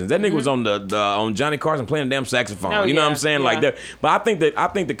huge presence. That nigga was on the on Johnny Carson playing the damn saxophone. Oh, You know yeah, what I'm saying? yeah. Like that. But I think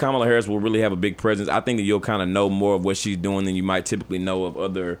that Kamala Harris will really have a big presence. I think that you'll kind of know more of what she's doing than you might typically know of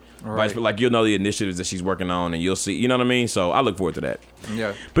other vice. Like you'll know the initiatives that she's working on, and you'll see. You know what I mean? So I look forward to that.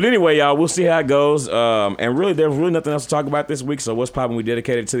 Yeah. But anyway, y'all, we'll see how it goes. And really, there's really nothing else to talk about this week. So what's popping? We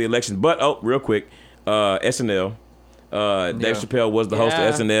dedicated to the election. But real quick, SNL. Dave Chappelle was the host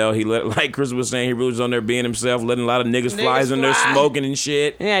of SNL. He like Chris was saying, he really was on there being himself, letting a lot of niggas flies in there smoking and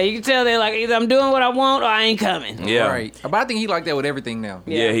shit. Yeah, you can tell they're like, either I'm doing what I want or I ain't coming. Yeah, Right. But I think he like that with everything now.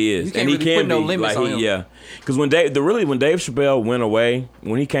 Yeah, he is, You can't and he really can put no be. limits Like, on him. Yeah, because when Dave Chappelle went away,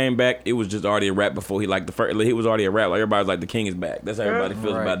 when he came back, it was just already a rap. Before he like the first, he was already a rap. Like everybody's like the king is back. That's how everybody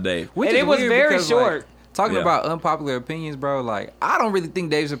feels Right. about Dave. Which And is it was weird very because, short. Like, talking Yeah. about unpopular opinions, bro. Like, I don't really think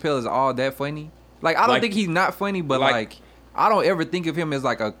Dave Chappelle is all that funny. Like, I don't Like- think he's not funny, but like I don't ever think of him as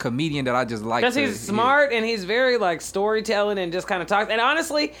like a comedian that I just like. Because he's smart and he's very like storytelling and just kind of talks. And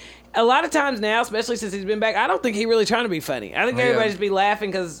honestly, a lot of times now, especially since he's been back, I don't think he's really trying to be funny. I think everybody just be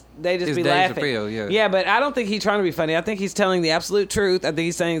laughing because they just It's be Dave laughing. Chappelle, yeah. Yeah, but I don't think he's trying to be funny. I think he's telling the absolute truth. I think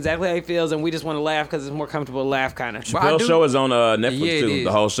he's saying exactly how he feels, and we just want to laugh because it's more comfortable to laugh, kind of. But I Chappelle do- show is on Netflix Yeah, it too. is.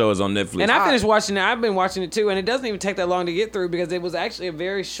 The whole show is on Netflix. And I finished watching it. I've been watching it too, and it doesn't even take that long to get through because it was actually a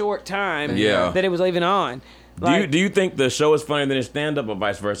very short time that it was even on. Do you think the show is funnier than his stand up or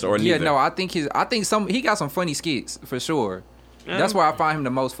vice versa or Yeah, neither? no, I think he got some funny skits for sure. That's why I find him the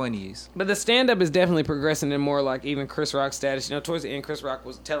most funniest. But the stand up is definitely progressing in more like even Chris Rock status. You know, towards the end, Chris Rock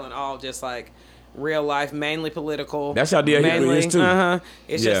was telling all just like real life, mainly political. That's how D.L. Hughley is too.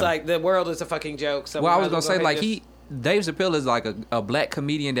 It's Yeah. just like the world is a fucking joke. So Well, I we was might gonna as say well like go ahead and Dave Chappelle is like a black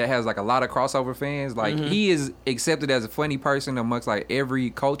comedian that has like a lot of crossover fans. Like he is accepted as a funny person amongst like every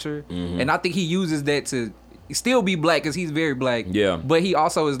culture, and I think he uses that to still be black because he's very black. Yeah. but he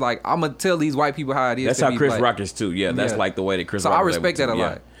also is like, I'm gonna tell these white people how it is. That's to how be Chris black. Rock is too. Yeah, that's Yeah. like the way that Chris So Rock I was able respect to, that a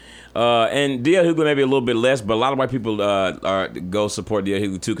yeah. lot. And D.L. Hughley maybe a little bit less, but a lot of white people go support D.L.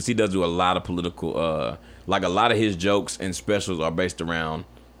 Hughley too because he does do a lot of political. Like a lot of his jokes and specials are based around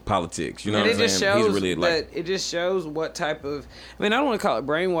politics. You know and what it I'm just saying? shows He's really like. that it just shows what type of. I mean, I don't want to call it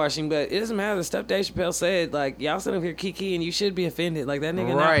brainwashing, but it doesn't matter. The stuff Dave Chappelle said, like y'all sitting up here kiki, and you should be offended. Like that nigga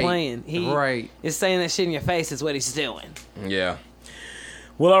not Right. playing. He is saying that shit in your face. Is what he's doing. Yeah.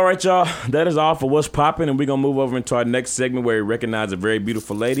 Well, all right, y'all. That is all for what's popping, and we're gonna move over into our next segment where we recognize a very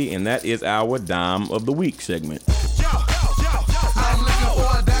beautiful lady, and that is our Dime of the Week segment. I'm looking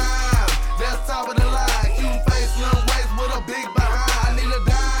for a dime. That's top of the line. Cute face, little waist with a big behind. I need a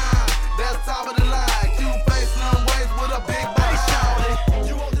dime. That's top of the line. Cute face, little waist with a big behind.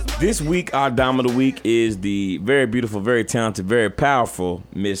 You want this This week, our Dime of the Week is the very beautiful, very talented, very powerful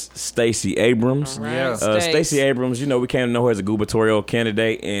Miss Stacey Abrams. Yeah. Stacey Abrams, you know, we came to know her as a gubernatorial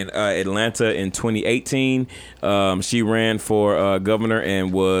candidate in Atlanta in 2018. She ran for governor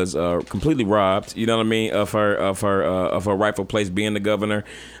and was completely robbed. You know what I mean, of her rightful place being the governor.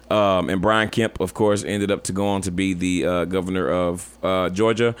 And Brian Kemp, of course, ended up to go on to be the governor of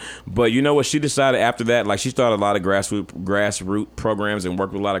Georgia. But you know what? She decided after that, like she started a lot of grassroots programs and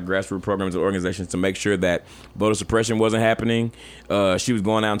worked with a lot of grassroots programs and organizations to make sure that voter suppression wasn't happening. She was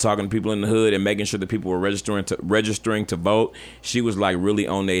going out and talking to people in the hood and making sure that people were registering to vote. She was like really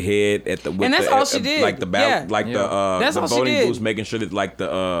on their head at the And that's all she did. like the ballot, Yeah. That's the all she voting did. booths, making sure that like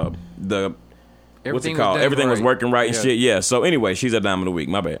the what's it Everything called? was done Everything was right. working right and Yeah. shit. Yeah. So anyway, she's a Dime of the Week.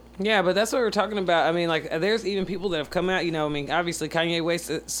 My bad. Yeah, but that's what we're talking about. I mean, like, there's even people that have come out, you know, I mean, obviously Kanye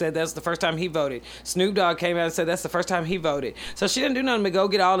West said that's the first time he voted. Snoop Dogg came out and said that's the first time he voted. So she didn't do nothing but go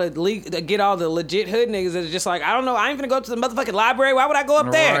get all the legit hood niggas that are just like, I don't know, I ain't finna go to the motherfucking library. Why would I go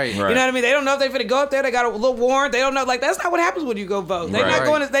up there? Right. You know what I mean? They don't know if they finna go up there. They got a little warrant. They don't know. Like, that's not what happens when you go vote. They're not Right.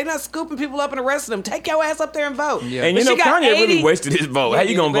 going. They're not scooping people up and arresting them. Take your ass up there and vote. Yeah. And But you know, she got Kanye really 80 wasted his vote. How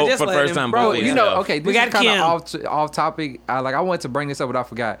you gonna But vote just for the let first him- time? Bro, vote for you know, yourself? okay, We this got is kind Kim. of off topic. Like, I wanted to bring this up, but I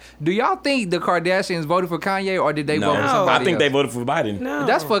forgot. Do y'all think the Kardashians voted for Kanye, or did they vote for No. somebody I think they else? voted for Biden. No.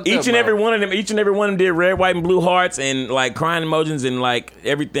 That's fucked up. Each and bro. every one of them did red, white, and blue hearts and like crying emojis and like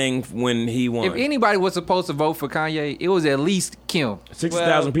everything when he won. If anybody was supposed to vote for Kanye, it was at least Kim.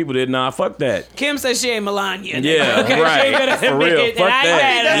 60,000 people did. Nah, fuck that. Kim says she ain't Melania. Yeah, Okay, right. she ain't gonna For admit real. it, Fuck and I ain't that.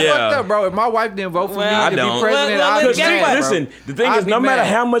 mad at That's her. Yeah. fucked up, bro. If my wife didn't vote for me Well, I to don't. be president, Well, I'd let's be get mad, what- bro. Listen, the thing I'd is, be no matter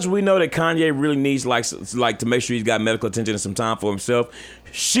mad. how much we know that Kanye really needs like to make sure he's got medical attention and some time for himself,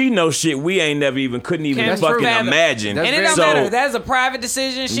 she knows shit we ain't never even couldn't even Can't fucking fathom. imagine. That's And it very don't so, matter. That's a private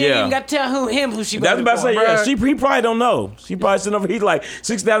decision. She ain't Yeah. even got to tell who she That's voted about to say, for. yeah. He probably don't know. She probably sitting over. He's like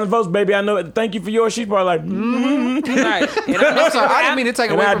 6,000 votes, baby. I know it. Thank you for yours. She's probably like, Right. And I'm sorry, I didn't mean to take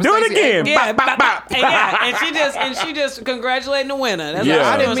and away I from do it Stacey again. Abrams. Yeah, Bop, bop, bop. and she just congratulating the winner. That's Yeah. all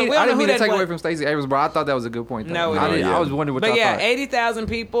I she didn't doing. mean, So we I don't didn't know mean who to that take away was. from Stacey Abrams, bro. I thought that was a good point. Though. No, it I is. was wondering what But y'all yeah, thought. 80,000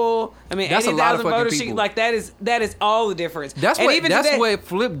 people. I mean, That's a lot of 80,000 fucking voters. people. Like that is all the difference. That's and what even that's today, what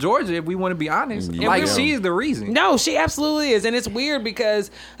flipped Georgia. If we want to be honest, Yeah. like Yeah. she is the reason. No, she absolutely is, and it's weird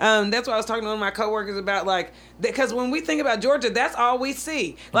because that's what I was talking to one of my coworkers about. Like, because when we think about Georgia, that's all we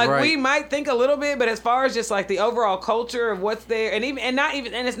see. Like, Right. we might think a little bit, but as far as just like the overall culture of what's there, and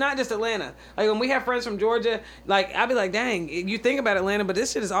it's not just Atlanta. Like when we have friends from Georgia, like I'd be like, dang, you think about Atlanta, but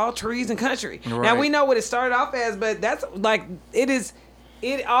this shit is all trees and country. Now Right. we know what it started off as, but that's like it is.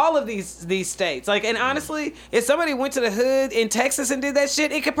 All of these states, like, and honestly, if somebody went to the hood in Texas and did that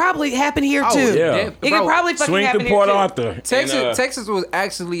shit, it could probably happen here Oh, too. yeah. It Bro, could probably fucking swing happen through here Port too. Arthur. Texas, And, Texas was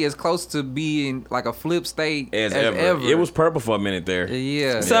actually as close to being like a flip state as ever. It was purple for a minute there.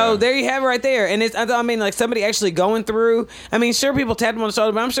 Yeah. So Yeah. there you have it right there. And it's, I mean, like somebody actually going through, I mean, sure, people tapped them on the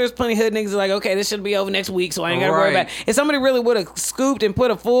shoulder, but I'm sure there's plenty of hood niggas that are like, okay, this should be over next week, so I ain't got to worry Right. about it. If somebody really would have scooped and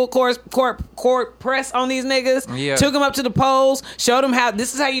put a full court press on these niggas, Yeah. took them up to the polls, showed them how,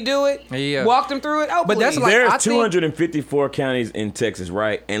 this is how you do it, Yeah. walked them through it, oh, But that's please. like- There's I think- 254 counties in Texas,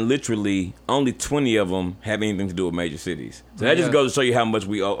 right? And literally only 20 of them have anything to do with major cities. So that just Yeah. goes to show you how much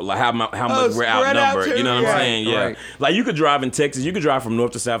we owe, like how much we're spread out outnumbered. too, You know what I'm right. saying? Yeah. Right. Like you could drive in Texas, you could drive from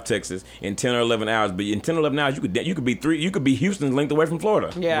north to south Texas in 10 or 11 hours, but in 10 or 11 hours you could be Houston's length away from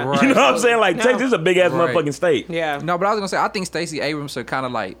Florida. Yeah. Right. You know what I'm saying? Like No. Texas is a big ass Right. motherfucking state. Yeah. No, but I was gonna say I think Stacey Abrams should kind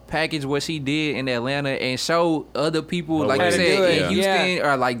of like package what she did in Atlanta and show other people, Oh, like way you to said, do it. in Houston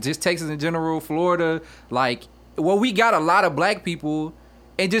Yeah. or like just Texas in general, Florida. Like, well, we got a lot of black people,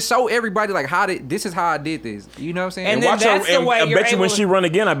 and just show everybody like this is how I did this. You know what I'm saying? And And then watch her. that's the And way I you're bet you when able- she run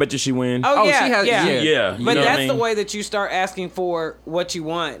again, I bet you she win. Oh, Oh, yeah, she has- yeah. yeah. Yeah, you But know what I that's mean? the way that you start asking for what you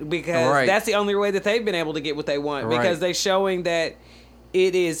want, because Right. that's the only way that they've been able to get what they want, Right. because they're showing that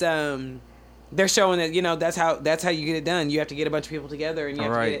it is they're showing that, you know, that's how you get it done. You have to get a bunch of people together and you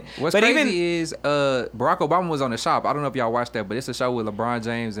have to get Right. it. What's but crazy even is Barack Obama was on The Shop. I don't know if y'all watched that, but it's a show with LeBron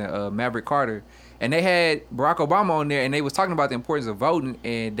James and Maverick Carter. And they had Barack Obama on there, and they was talking about the importance of voting,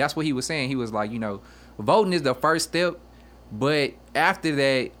 and that's what he was saying. He was like, you know, voting is the first step, but after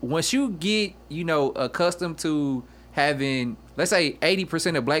that, once you get, you know, accustomed to having, let's say,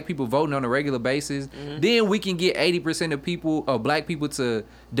 80% of black people voting on a regular basis, then we can get 80% of black people to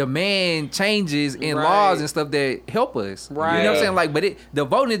demand changes in Right. laws and stuff that help us. Right. You know what I'm Yeah. saying? Like, but the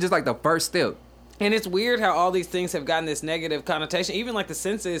voting is just like the first step. And it's weird how all these things have gotten this negative connotation. Even like the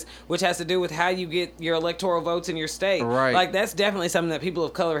census, which has to do with how you get your electoral votes in your state. Right. Like that's definitely something that people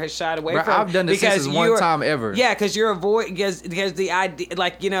of color has shied away Right, from. I've done the because census one you're- time ever. Yeah, because you're because the idea,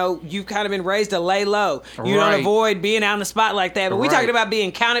 like, you know, you've kind of been raised to lay low. You Right. don't avoid being out in the spot like that. But we Right. talking about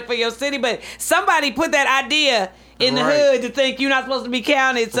being counted for your city. But somebody put that idea in the Right. hood to think you're not supposed to be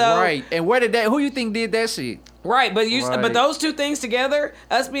counted. So Right. And who you think did that shit? Right, but Right. but those two things together,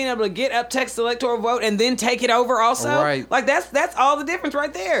 us being able to get up Texas electoral vote and then take it over also, Right. like that's all the difference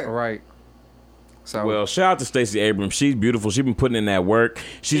right there. Right. So Well, shout out to Stacey Abrams. She's beautiful. She's been putting in that work.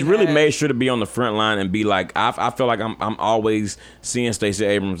 She's She really has. made sure to be on the front line and be like, I feel like I'm always seeing Stacey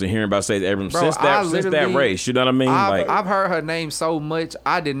Abrams and hearing about Stacey Abrams Bro, since I that literally- race. You know what I mean? I've heard her name so much,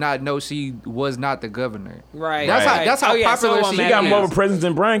 I did not know she was not the governor. Right. That's right. how popular so it won't she she matter got now. more of a presence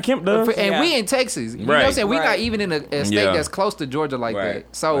than Brian Kemp does. And Yeah. we in Texas. You know what I'm Right. saying? We Right. not even in a state Yeah. that's close to Georgia like Right. that.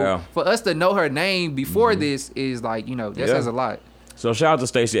 So Yeah. for us to know her name before this is like, you know, that Yeah. says a lot. So shout out to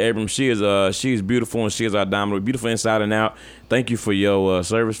Stacey Abrams. She's beautiful and she is our diamond, beautiful inside and out. Thank you for your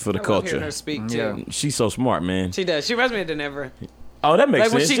service for the I love hearing culture. her speak too. Yeah. She's so smart, man. She does. She reminds me of Denver. Oh, that makes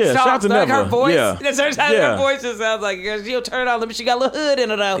Like when sense. she Yeah, shout out talks, to like Never. her voice. Yeah. That's her Yeah. voice just sounds like she'll turn it on, but she got a little hood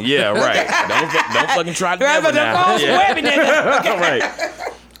in her though. Yeah, right. don't fucking try to Right, never but the now. phone's Yeah. webby, nigga. All right.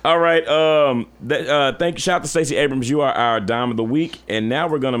 All right. Thank you. Shout out to Stacey Abrams. You are our dime of the week. And now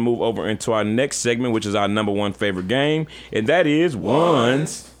we're going to move over into our next segment, which is our number one favorite game. And that is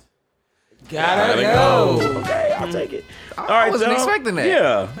Ones. Gotta go. Okay, I'll take it. All I right, wasn't y'all. expecting that.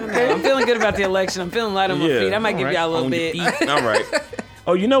 Yeah. I'm feeling good about the election. I'm feeling light on my Yeah. feet. I might give All right. y'all a little On bit. your feet. All right.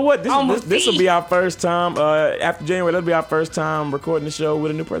 Oh, you know what? On my This will feet. be our first time after January. That'll be our first time recording the show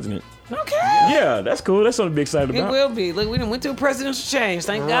with a new president. Okay. Yeah, that's cool. That's something to be excited It about. will be. Look, we done went through a presidential change.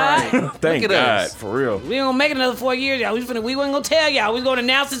 Thank God. Thank Look at God, us. for real. We ain't gonna make it another 4 years, y'all. We wasn't gonna tell y'all. We was gonna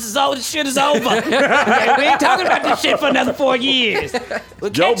announce this shit is over. Okay, we ain't talking about this shit for another 4 years. We'll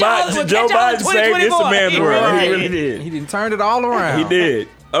Joe catch y'all Biden in saved this 2024. man's world. He really did. He didn't turn it all around. He did.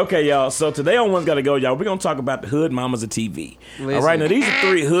 Okay, y'all. So today on One's Gotta Go, y'all, we're gonna talk about the hood mamas of TV. All right, now these are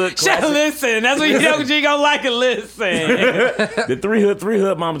 3 hood classics. Listen, that's what you know. You gonna like it. Listen. The three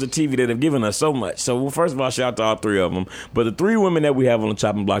hood mamas of TV that have given us so much. So well, first of all, shout out to all 3 of them. But the 3 women that we have on the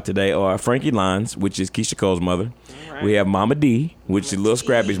chopping block today are Frankie Lyons, which is Keisha Cole's mother. Right. We have Mama D, which is Lil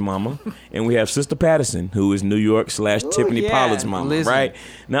Scrappy's mama, and we have Sister Patterson, who is New York / Tiffany Pollard's mama. Listen. Right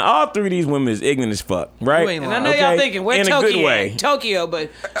now, all 3 of these women is ignorant as fuck. Right? You ain't And I know y'all thinking, where in Tokyo? a good way. Tokyo, but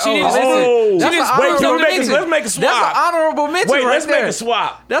she didn't. Oh, That's an wait, can we honorable let's make a swap. That's an honorable mention Wait, right let's there. make a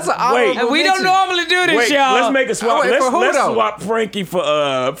swap. That's an Wait. honorable And we don't mention. normally do this, Wait, y'all. let's make a swap. wait, for who, Let's though? swap Frankie for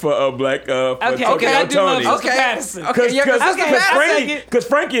black Okay, Tokyo I do love Tony. Sister Patterson. Okay, yeah, 'cause Okay, I'll take it. Because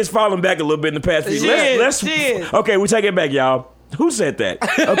Frankie is falling back a little bit in the past few She years. is, she is. Okay, we take it back, y'all. Who said that?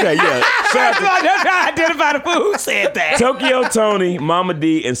 Okay, yeah. Shout out to I'm trying to identify the fool who said that. Tokyo Tony, Mama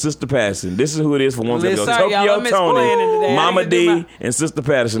D, and Sister Patterson. This is who it is for One's Gotta Go. Listen, sorry, y'all, Tokyo I'm explaining Tony, today. I Mama didn't do D, my- and Sister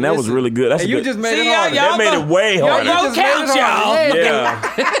Patterson. That was Listen, really good. That's and a you good. just made See, it harder. y'all That made it way y'all harder. vote just made it counts, harder. y'all.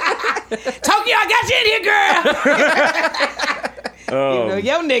 Yeah. Tokyo, I got you in here, girl. You know,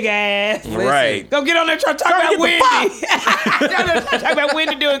 your nigga ass. Right. Go get on there trying to talk Trying about to Wendy. Talk about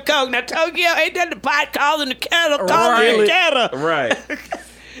Wendy doing coke. Now, Tokyo, ain't that the pot calling the kettle? Calling the kettle. Right.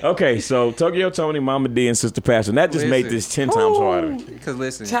 Okay, so Tokyo Tony, Mama D, and Sister Patterson. That just made Listen. this 10 times harder. Because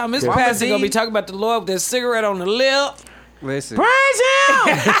listen, Child, Miss Mama Patterson D- gonna be talking about the Lord with that cigarette on the lip. Listen, Praise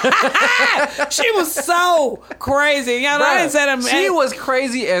him! She was so crazy. Y'all know, I didn't say that. she was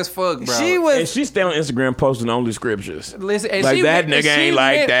crazy as fuck, bro. She And was. she stay on Instagram posting only scriptures. Listen, and Like, she that meant- nigga she ain't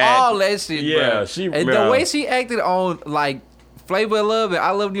like meant that. All that shit, Yeah, bro. she- and bro. the way she acted on like Flavor of Love and I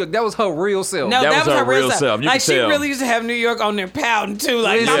Love New York, that was her real self. No, That that was was her her real real self. self. You Like, could she tell. really used to have New York on there pouting, too.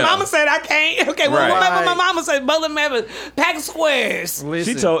 Like, my Yeah. mama said, I can't. Okay, well, Right. remember my mama said, but let me have a pack of squares.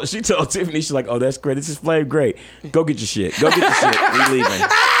 Listen, She told Tiffany, she's like, oh, that's great. This is Flav great. Go get your shit. Go get your shit. We leaving.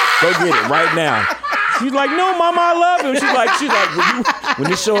 Go get it right now. She's like, no, mama, I love him. She's like, when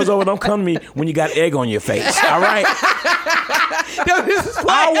this show is over, don't come to me when you got egg on your face. All right? No, this is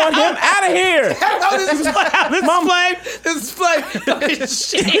I want him out of here. No, this is Flav. This Mama. is Flav. This is Flav. Go get your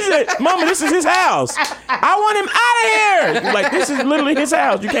shit. He said, mama, this is his house. I want him out of here. Like, this is literally his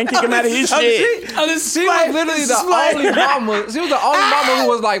house. You can't kick him out of his shit. Oh, this is she Flav. was literally This the is Flav. only mama. She was the only mama who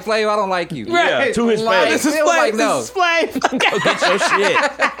was like, Flav, I don't like you. Right. Yeah, to his Like, face. This is It was Flav. like, no. This is Flav. Get your shit.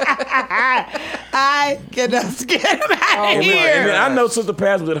 I cannot get him out of And here. then I know Sister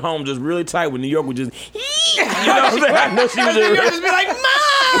Paz was at home just really tight when New York was just, you know what I'm saying? I know she was New York just, just be like,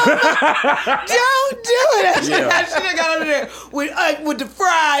 Mom, don't do it. I should Yeah. have got under there with the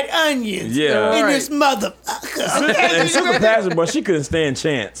fried onions. Yeah. In Right. this motherfucker. and Sister Paz, boy, she couldn't stand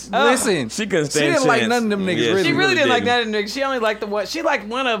chance. Listen, She couldn't she stand didn't like chance. none of them niggas. Yeah, really, She really didn't like didn't. that nigga. She only liked the one. She liked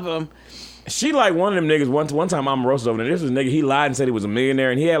one of them. She like one of them niggas. One time I'm roasted over there. This was a nigga. He lied and said he was a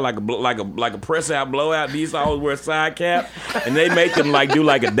millionaire, and he had like a press out blowout. He used to always wear a side cap, and they make him like do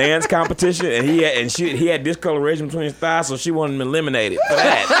like a dance competition, and he had discoloration between his thighs, so she wanted him eliminated for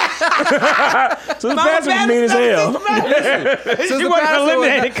that. So the Paz was mean as hell. She wasn't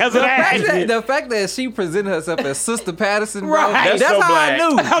eliminated because of that. The fact that she presented herself as Sister Patterson, bro, Right. that's so how black. I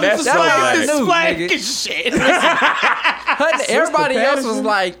knew. That's so how I black. This is knew, Flav. nigga. Get shit. Everybody else was Patterson?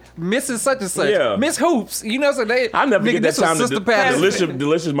 like Mrs. Such and Such, Yeah. Miss Hoops. You know, so they. I never nigga, forget that this was time Sister that Patterson.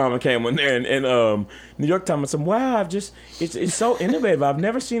 delicious mama came in there and New York Times said, "Wow, it's so innovative. I've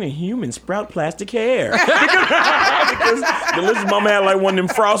never seen a human sprout plastic hair." because delicious mama had like one of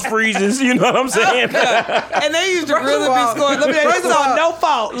them frost freezes. You know what I'm saying? And they used to First really of all- be scoring. Let me tell you, first they of saw all, no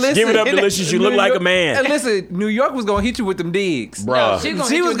fault. Listen, Give it up, and delicious. You look New like a York- man. And listen, New York was gonna hit you with them digs, Bruh. She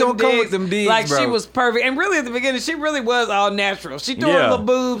She was gonna come with them digs, like bro. she was perfect. And really, at the beginning, she really was all natural. She threw her Yeah. little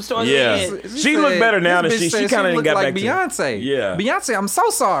boobs towards Yeah. the head. She looked better now this than bitch she said kinda didn't looked got like back to- Beyonce. Yeah. Beyonce, I'm so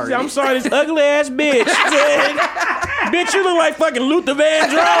sorry. I'm sorry, this ugly ass bitch. Bitch, you look like fucking Luther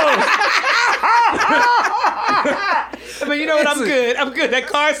Vandross. But you know what? I'm Listen. good. I'm good. That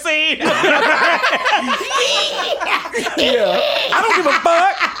car scene. I don't give a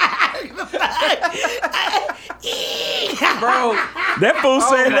fuck. bro. That fool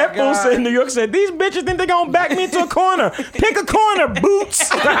said. my That fool God. said. New York said these bitches think they gonna back me into a corner. Pick a corner, boots.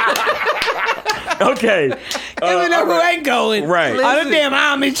 Okay. And we know who ain't going. Right. All the Listen. damn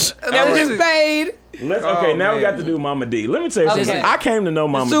homage that was Listen. just paid. Okay, now we man. got to do Mama D. Let me tell you something. Okay. I came to know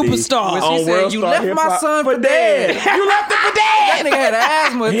Mama D superstar. When on she said, World "You Star left Hip my Hop son for dead." You left him for That dead. nigga had an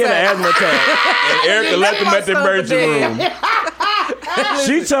asthma attack. He had an asthma attack, and Erica left him at the my son for emergency room.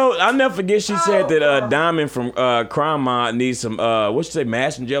 She told, I'll never forget, she said that Diamond from Crime Mob needs some, what she say,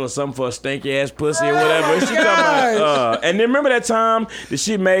 mashed gel or something for a stinky ass pussy or whatever. She talking about, and then remember that time that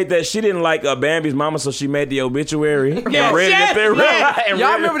she made that she didn't like Bambi's mama, so she made the obituary and read it at their and Y'all read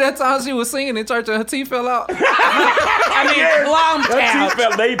it. remember that time she was singing in church and her teeth fell out? I mean, plumped Her out. teeth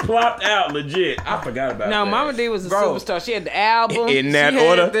felt, they plopped out legit. I forgot about No, that. Mama D was a Bro. superstar. She had the album. In that She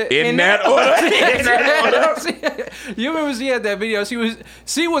had order. the- In that order. You remember she had that video?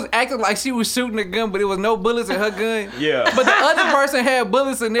 She was acting like she was shooting a gun, but there was no bullets in her gun. Yeah. But the other person had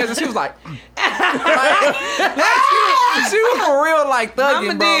bullets in theirs, and she was like, she was for real like thugging,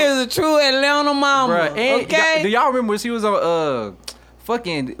 Mama D bro. is a true Atlanta mama. Bruh, and Okay. do y'all remember when she was on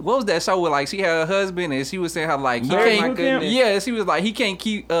fucking what was that show where like she had her husband and she was saying how like he Married can't with him? yeah, she was like he can't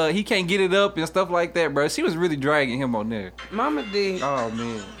get it up and stuff like that, bro. She was really dragging him on there. Mama D. Oh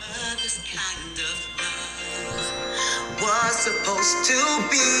man. This kind of love was supposed to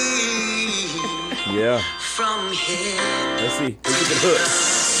be Yeah. from here. Let's see. Let's get the hook.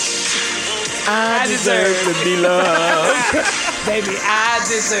 I deserve to be loved. Baby, I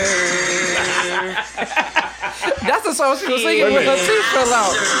deserve. That's the song she was singing Wait a when her minute. teeth fell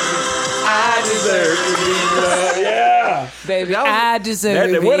out. I deserve. to be loved. Yeah. Baby, That was- I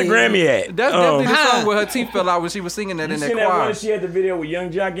deserve. Where the it. Grammy at? That's definitely the Huh. song where her teeth fell out when she was singing that You in that seen that one choir. that she had the video with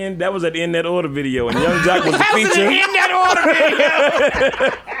Young Jock in? That was at the In That Order video, and Young Jock was the feature. In that order.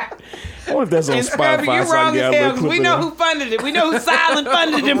 I wonder if that's on And Scrappy, Spotify. you So I wrong can as get a hell. little 'Cause clip we of know that. who funded it. We know who silent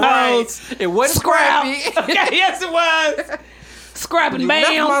funded them hoes. It wasn't Scrap. Scrappy. Okay, yes, it was. Scrap and You left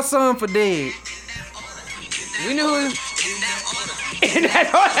my bam. son for dead. We knew who. In that order. In that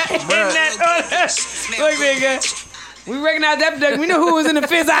order. Look, nigga. We recognize that production. We know who was in the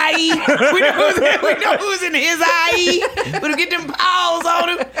Fizz IE. We know who was in his IE. We'll get them paws on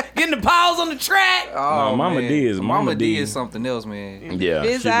him. Getting the paws on the track. Oh, Mama man. D is- Mama D. is something else, man. Yeah,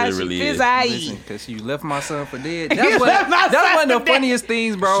 Fizz she IE. really Fizz is. IE. Listen, cause you left my son for dead. You That's left my that's son one of the for dead. funniest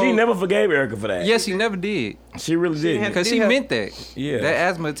things, bro. She never forgave Erica for that. Yes, she never did. She really did. Because she Yeah. meant that. Yeah. That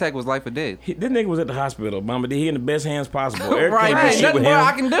asthma attack was life or death. This nigga was at the hospital. Mama D, he in the best hands possible. Erica Right, can't do right. shit Nothing with more him.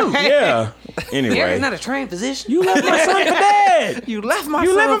 I can do. Yeah. Erica's Anyway. not a trained physician. You left my son for dead. You left my You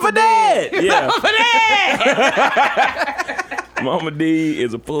son living for dead. Yeah. For that. Mama D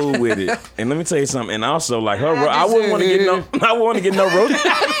is a fool with it. And let me tell you something. And also, like her, I wouldn't want to get no. I wouldn't want to get no roast.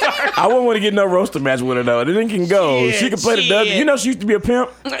 I wouldn't want to get no roaster match with her though. Then can go. Shit, She can play the shit. Doug. You know, she used to be a pimp.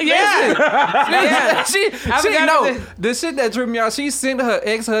 Yeah. Yeah. she forgot no, about the shit that tripped me out, she sent her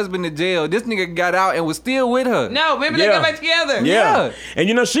ex-husband to jail. This nigga got out and was still with her. No, remember they Yeah. got back together. Yeah. And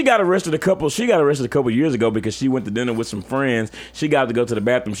you know, she got arrested a couple years ago because she went to dinner with some friends. She got to go to the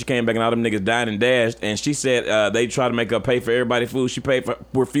bathroom. She came back and all them niggas died and dashed. And she said they tried to make her pay for everybody's food. She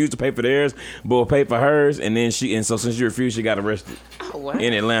refused to pay for theirs, but will pay for hers. And then so since she refused, she got arrested Oh, wow.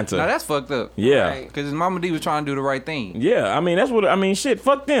 in Atlanta. Now that's fucked up. Yeah. Right. Because his mama D was trying to do the right thing. Yeah. I mean, that's what, shit,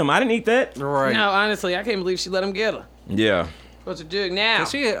 fuck them. I didn't eat that. Right. No, honestly, I can't believe she let him get her. Yeah. What's her doing now?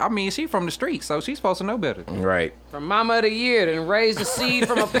 She from the streets, so she's supposed to know better. Right. From Mama of the Year, then raised a seed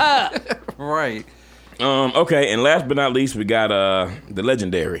from a pup. Right. Okay, and last but not least, we got the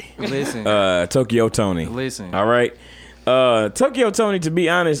legendary Listen. Tokyo Tony. Listen. All right. Tokyo Tony, to be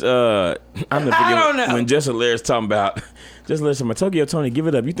honest, I'm never I don't know. when Jess Hilaire's talking about just listen, my Tokyo Tony, give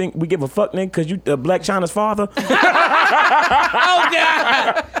it up. You think we give a fuck, nigga, because you Black China's father? Oh,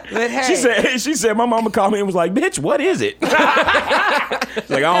 God. But hey, She said, my mama called me and was like, bitch, what is it? Like,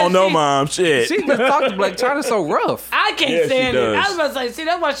 I don't know, mom. Shit. She just talked to Black China so rough. I can't Yeah, she stand it. does. I was about to say, see,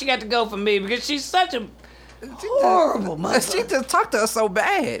 that's why she got to go for me, because she's such a horrible mother. She just talked to us so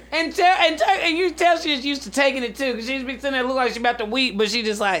bad. And you tell she's used to taking it too, because she's been sitting there look like she about to weep, but she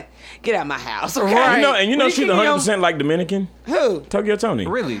just like, get out my house, okay? Right. You know When she's you keep 100% like Dominican. Who? Tokyo Tony.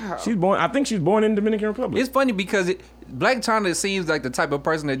 Really? I think she's born in Dominican Republic. It's funny because Black China seems like the type of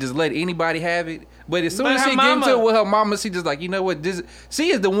person that just let anybody have it. But as soon But as her she get into mama- it with her mama, she just like, you know what? She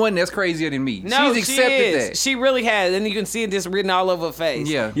is the one that's crazier than me. No, She's she accepted is. that. She really has, and you can see it just written all over her face.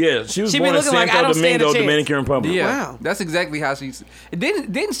 Yeah. Yeah, she was She be born in looking like, I Santo don't stand a Domingo, chance. Dominican Republic. Yeah, Wow. that's exactly how she's.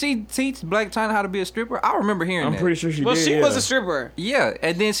 Didn't she teach Black China how to be a stripper? I remember hearing I'm that. pretty sure she Well, did. she yeah. was a stripper. Yeah,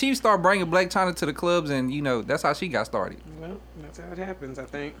 and then she started bringing Black China to the clubs, and that's how she got started. Well, that's how it happens, I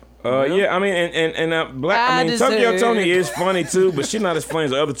think. Yeah, I mean, and Black. I mean, Tokyo deserve- Tony is funny too, but she's not as funny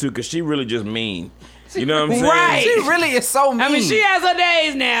as the other two because she really just mean. You know what I'm saying? Right. She really is so mean. I mean, she has her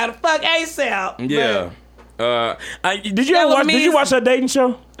days now. The fuck ASAP. Yeah. Did you That ever was watch? me. Did you watch her dating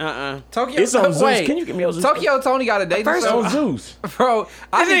show? Tokyo. It's on Zeus. Wait, Can you give me your Zeus? Tokyo Tony got a dating First show? on Zeus. Bro,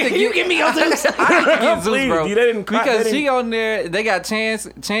 I need to Can you give me your Zeus? I need to get Zeus, Please, bro. dude, they didn't- because they she on there. They got Chance.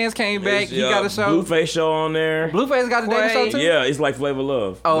 Chance came back. He got a show. Blueface show on there. Blueface got a dating show too. Yeah, it's like Flavor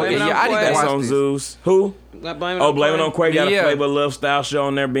Love. Oh Blame it yeah, on I need to Quay. That's watch on this. Zeus. Who? Blame Blame It on Quay. Got Yeah. a Flavor Love style show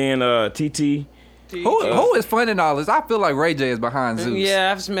on there being TT. Who is funding all this? I feel like Ray J is behind Zeus.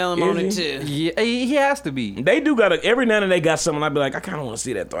 Yeah, I smell him on it Is too. Yeah, he has to be. They do got every now and then they got something. I'd be like, I kind of want to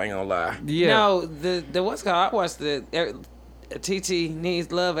see that though. I ain't gonna lie. Yeah. No, the what's called? I watched the TT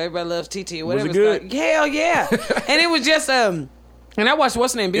Needs Love. Everybody loves TT. Whatever it it's good? called. Hell yeah! And it was just and I watched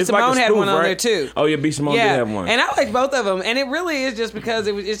what's the name? B It's Simone like a had spoof, one on right? there too. Oh yeah, B Simone did have one. And I like both of them, and it really is just because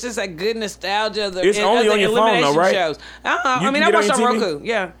it's just that good nostalgia. Of the, It's only of the on your phone, though, elimination right? Shows. I don't know. You I mean, can I get it watched on on your TV? Roku.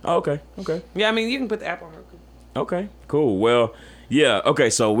 Yeah, Oh, okay. yeah. I mean, you can put the app on Roku. Okay, cool. Well, yeah, okay,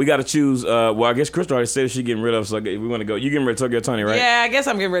 so we got to choose. Well, I guess Crystal already said she's getting rid of, so we want to go. You getting rid of Tokyo Tony, right? Yeah, I guess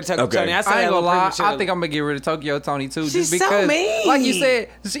I'm getting rid of Tokyo Okay. Tony. I, said I that ain't a gonna little lie. I prematurely. think I'm gonna get rid of Tokyo Tony too. She's just so because, mean. like you said,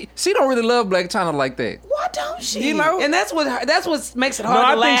 she don't really love Black China like that. Why don't she? You know? and that's what makes it No, hard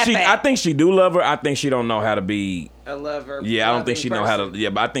to I laugh think at. I think she do love her. I think she don't know how to be. I love her. Yeah, I don't think she know how to.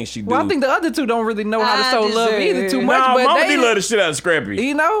 Yeah, but I think she do. Well, I think the other two don't really know how to I show love deserve either too it. much. Nah, but Mama they, D love the shit out of Scrappy.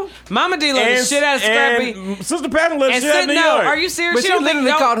 you know, Mama D loved the shit out of Scrappy. And Sister Patton love the And shit out of New no, York. are you serious? but she don't think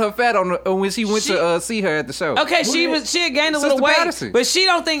literally no- called her fat when she went She- to see her at the show. Okay, she had gained a Sister little weight, Patterson. but she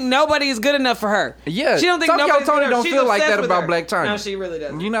don't think nobody is good enough for her. Yeah, she don't think Tokyo nobody's Tony good enough. don't She's feel like obsessed that with about her. Black China. No, she really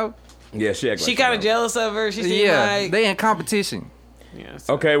doesn't. You know, Yeah, she act like She kind of don't. jealous of her. She seems yeah, like they in competition. yeah,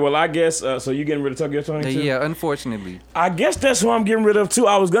 so- Okay, well, I guess so. You getting rid of Tokyo Tony too? Yeah, unfortunately. I guess that's who I'm getting rid of too.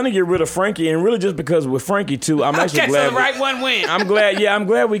 I was gonna get rid of Frankie, and really just because with Frankie too, I'm actually Okay, so glad. the right one wins. I'm glad. Yeah, I'm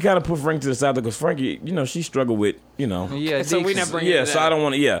glad we kind of put Frankie to the side because Frankie, she struggled with, Yeah, So we Dixon. never bring Yeah, it so up. I don't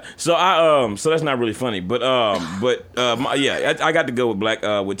want to. Yeah, so so that's not really funny, but yeah, I got to go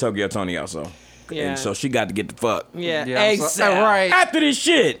with with Tokyo Tony also. Yeah. And so she got to get the fuck Yeah, Yeah, I'm so- ASAP. right. after this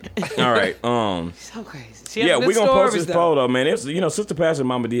shit. All right. So crazy. She has Yeah, good we gonna post stories, this though. poll though, man. It's Sister Pastor and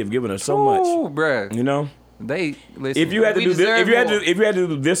Mama D have given us so much. Ooh, bruh. You know, They listen. if you had to We do this, deserve if you had more. to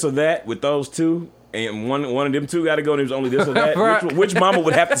do this or that with those two, and one of them two got to go, and there's only this or that. Right. which Mama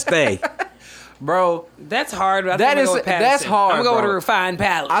would have to stay? bro, That's hard. But I That think I'm is- gonna go with that's Patterson. hard, I'm gonna go with bro. a refined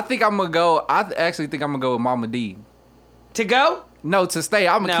palate. I think I'm gonna go. Actually think I'm gonna go with Mama D. To go? No, to stay.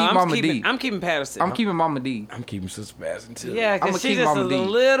 I'm gonna No, keep I'm Mama keeping. D. I'm keeping Patterson. I'm keeping Mama D. I'm keeping Sister Pastor too. Yeah, I'ma because she's keep just Mama a D.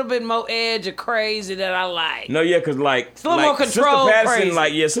 little bit more edge of crazy that I like. No, yeah, because a little more Sister controlled Patterson,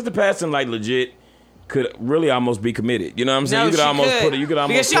 crazy. Sister Patterson, legit could really almost be committed. You know what I'm saying? No, you could she almost could. put it. You could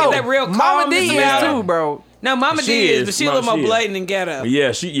almost Because she put got it. that real Mama calmness D about is her. too, bro. No, Mama She D is, is. but she a Mama, little she more is. blatant and ghetto.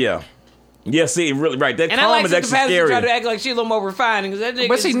 Yeah, see, really, right. That And I calm like is Sister actually Patterson try scary. to act like she's a little more refined. Because that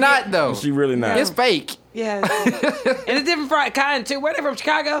But she's not though. She really not. It's fake. Yeah. And it's different kind too. Where they from?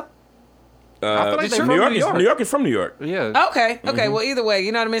 Chicago? I feel like they from New York. New York. New York is from New York. Yeah. Okay. Well, either way,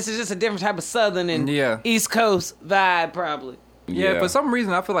 you know what I mean? It's just a different type of Southern and Yeah. East Coast vibe, probably. Yeah. For some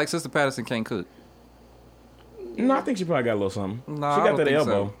reason, I feel like Sister Patterson can't cook. No, I think she probably got a little something. No, she I got don't that think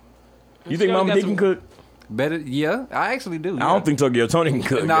elbow. so. You think She Mama got D some- can cook? Better, yeah. I actually do. I don't think Tokyo Tony can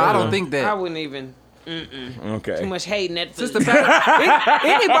cook. No, I don't think I that. wouldn't even. Okay. Too much hate in that food. Sister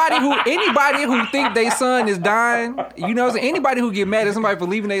Patterson. anybody who think their son is dying, you know, anybody who get mad at somebody for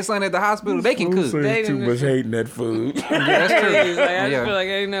leaving their son at the hospital, they can cook. They Too didn't- much hate in that food. That's true. It's like, I Yeah. just feel like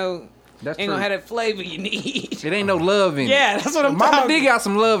ain't That's gonna true. have that flavor you need. It ain't no love in it. Yeah, that's what I'm Mama talking. D got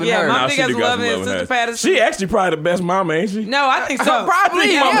some love in Yeah, her. Mama Nah, D she got do some love in in Sister her. Patterson. She actually probably the best mama, ain't she? No, I think so.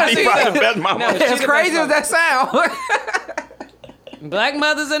 Probably, Mama yeah, D she probably is. the best mama. No, she As the crazy best as that sound. Black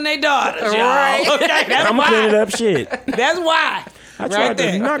mothers and their daughters, y'all. Right. Okay, that's I'm gonna clean it why. up shit. That's why. I Right tried to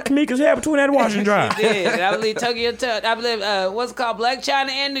there. knock Kamika's hair between that wash and dry. Yeah, I believe Tokyo. I believe what's it called Black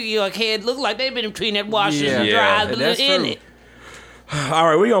China and New York head look like they've been between that washers and Yeah, dries that's in true. it. All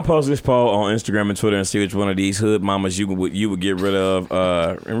right, we're gonna post this poll on Instagram and Twitter and see which one of these hood mamas you would get rid of.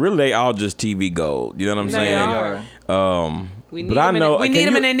 And really, they all just TV gold. You know what I'm They saying? are. We need But I them know and we can need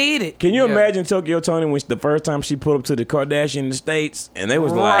them you- and they need it. Can you Yeah. imagine Tokyo Tony when the first time she pulled up to the Kardashian in the States and they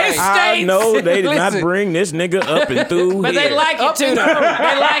was Right. like, I States. know they did not Listen. bring this nigga up and through But here. they like it Up too. and Though. through.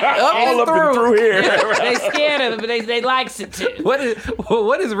 They like it. all up and through here. They scared of it, but they likes it too. What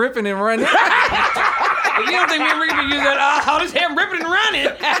is ripping and running? You don't think me and Ricky use that? Oh, this him ripping and running.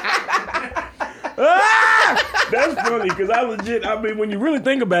 That's funny because I mean, when you really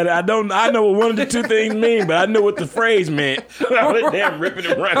think about it, I know what one of the two things mean, but I know what the phrase meant. I was damn ripping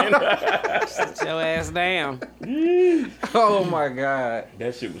and running. Sit your ass down. Oh my god.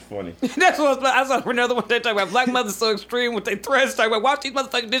 That shit was funny. That's what I saw another one. They talk about black mothers so extreme with their threats. Talk about watch these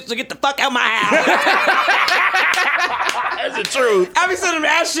motherfucking dishes to get the fuck out my house. That's the truth. I be sending them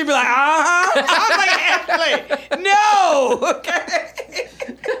to Ashley, she be like, I'm like, Ashley, no. Okay.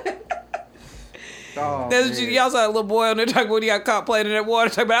 Oh, That's what y'all saw a little boy on there talking about when he got caught playing in that water.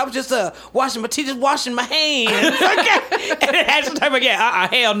 Talking about, I was just washing my teeth, washing my hands. Okay. And then Ashley talking about,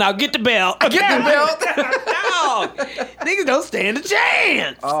 hell no, get the belt. Get the belt. No. Niggas don't stand a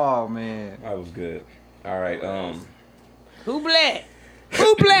chance. Oh man. That was good. All right. Who black?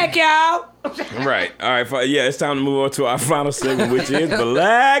 Who black, y'all? Right. All right. Yeah, it's time to move on to our final segment, which is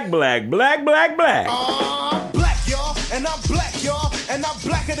black. Black, y'all, and I'm black, y'all, and I'm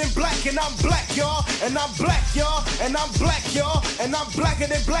blacker than black, and I'm black, y'all, and I'm black, y'all, and I'm black, y'all, and I'm blacker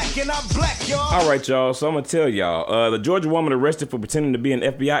than black, and I'm black, y'all. All right, y'all. So I'm gonna tell y'all, the Georgia woman arrested for pretending to be an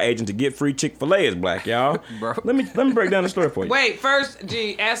FBI agent to get free Chick-fil-A is black, y'all. Bro. Let me break down the story for you. Wait, first,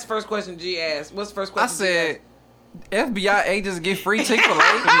 G, ask the first question G asked. What's the first question? I said, FBI agents get free Chick-fil-A? Nah,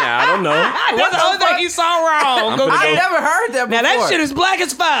 I don't know. That's the only thing you saw wrong. I'm finna I go- never heard that before. Now that shit is black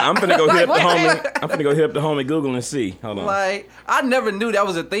as fuck. I'm finna go hit up the Like, homie. I'm finna go hit up the homie Google and see. Hold on. Like, I never knew that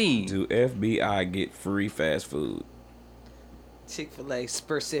was a thing. Do FBI get free fast food? Chick-fil-A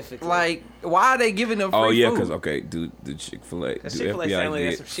specifically. Like, why are they giving them free Oh yeah, food? because okay, do Chick-fil-A? Do Chick-fil-A FBI family,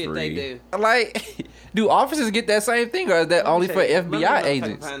 that's get some shit free? they do. Like, do officers get that same thing, or is that only for FBI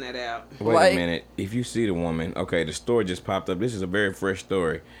agents? Find that out. Wait Like- a minute. If you see the woman, okay, the story just popped up. This is a very fresh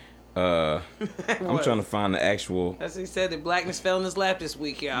story. I'm trying to find the actual. That's what he said. That blackness fell in his lap this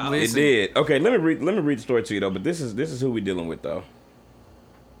week, y'all. Listen. It did. Okay, let me read the story to you though. But this is who we dealing with though.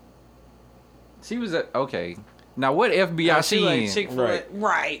 She was okay. Now what FBI she like in? Chick-fil-A.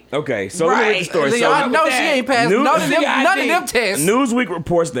 Right. Okay, so let me read the story. Leo, I So, know she ain't passed New- none of them CID. tests. Newsweek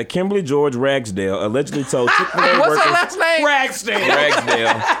reports that Kimberly George Ragsdale allegedly told Chick-fil-A What's her workers. last name? Ragsdale.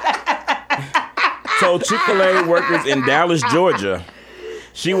 Ragsdale told Chick-fil-A workers in Dallas, Georgia,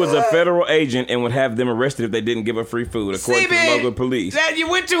 she was a federal agent and would have them arrested if they didn't give her free food, according to the man, local police. That you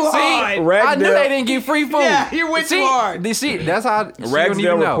went too hard. I knew they didn't get free food. Yeah, you went too hard. That's how she don't Ragsdale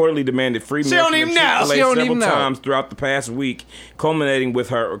even know. reportedly demanded free meals don't from even the know. Chick-fil-A She don't several even know. times throughout the past week, culminating with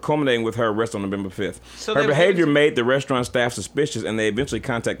her arrest on November 5th. So Her they behavior was- made the restaurant staff suspicious, and they eventually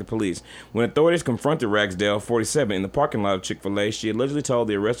contacted police. When authorities confronted Ragsdale, 47, in the parking lot of Chick-fil-A, she allegedly told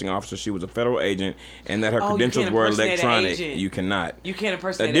the arresting officer she was a federal agent and that her Oh, you credentials can't were impersonate an electronic. agent. You cannot. You can't impersonate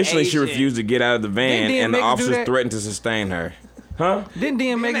Additionally, an she agent. refused to get out of the van, Didn't and the DMX do officers that? threatened to sustain her. Huh? Didn't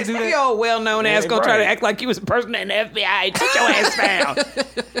DMX Next do time that? your old well-known ass Yeah, gonna try to right. act like you was impersonating the FBI. Take your ass down.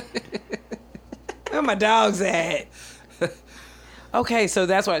 Where my dog's at? Okay, so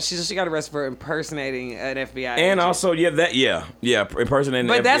that's why she got arrested for impersonating an FBI agent. And also, impersonating.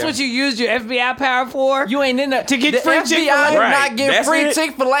 But the that's FBI. what you used your FBI power for? You ain't in the To get the free FBI Chick-fil-A? did Right. not get That's free it.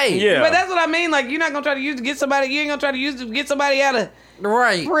 Chick-fil-A. Yeah. But that's what I mean. Like, you're not gonna try to use to get somebody. You ain't gonna try to use to get somebody out of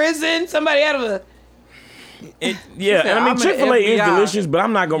Right. prison. Somebody out of a. Yeah, said, and I mean "I'm an Chick-fil-A is FBI. delicious, but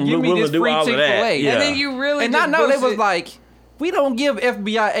I'm not gonna Give be me willing this to do free all of that. Chick-fil-A. Yeah. And then you really. And just I know they was boosted- like, we don't give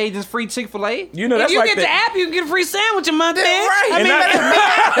FBI agents free Chick-fil-A. you know, If that's you like get the app, you can get a free sandwich a month. Then right. I And mean,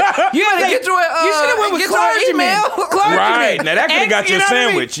 You better get you a you should have went with get you an clergyman. email. Clergyman. Right. Now, that coulda And, got you a know what I mean?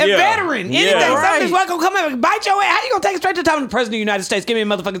 sandwich. A Yeah. veteran. Yeah. Anything. Right. Somebody's welcome to come in and bite your ass. How you gonna take it straight to the top of the president of the United States? Give me a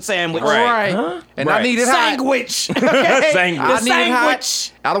motherfucking sandwich. Right. Right. And Right. I need it hot. Sandwich. Okay? Sandwich. I The need it hot.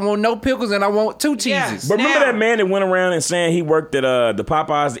 sandwich. I don't want no pickles and I want 2 cheeses. But remember Now- that man that went around and saying he worked at the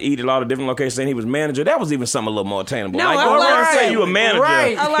Popeyes to eat at a lot of different locations, saying he was manager? That was even something a little more attainable. No, like, I go like around and say that. you a manager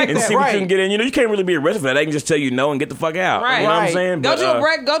Right. I like and that. see what you Right. can get in. You know, you can't really be arrested for that. They can just tell you no and get the fuck out. Right. You know what I'm Right. saying? Go But, to a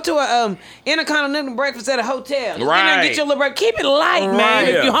break. Go to a intercontinental breakfast at a hotel. Just Right. Get in and get your little break. Keep it light, man. Right.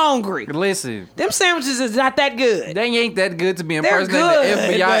 If Yeah. you're hungry, Listen, them sandwiches is not that good. they ain't that good to be They're impersonating good,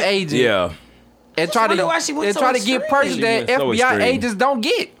 the FBI but- agent. Yeah. And try wonder why she went and so try to get extreme. purchase She that went so FBI extreme. agents don't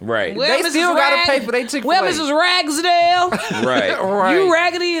get. Right. Well, They Mrs. still gotta Rag- pay for their Chick-fil-A. Well, Mrs. Ragsdale, Right. Right. you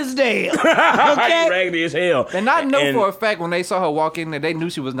raggedy as Dale. Okay. Okay. Raggedy as hell. And I know And- for a fact when they saw her walk in there, they knew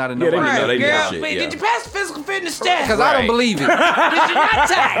she was not a Yeah, they nobody. knew. Right, they did girl. shit, But yeah. did you pass the physical fitness test? Because I don't Right. believe it. Did you not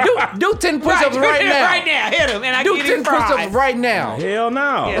take? do 10 push-ups right now. Right now, hit him, and I Do get 10 him fried. push-ups right now. Hell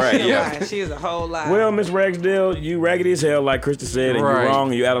no. Yeah, Right. she Yeah. lying. She is a whole lie. Well, Miss Ragsdale, you raggedy as hell, like Krista said, and Right. you're wrong,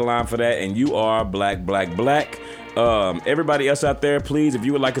 and you out of line for that, and you are black. Everybody else out there, please, if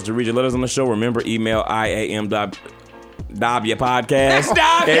you would like us to read your letters on the show, remember email iam.podcast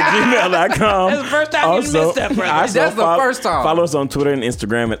Stop, at gmail.com. That's the first time you messed up, brother. also That's the first time. Follow us on Twitter and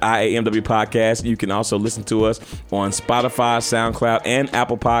Instagram at IAMW Podcast. You can also listen to us on Spotify, SoundCloud, and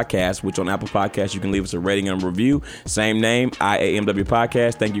Apple Podcasts, which on Apple Podcasts, you can leave us a rating and a review. Same name, IAMW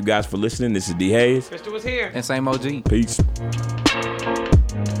Podcast. Thank you guys for listening. This is D. Hayes. Krista was here. And same OG. Peace.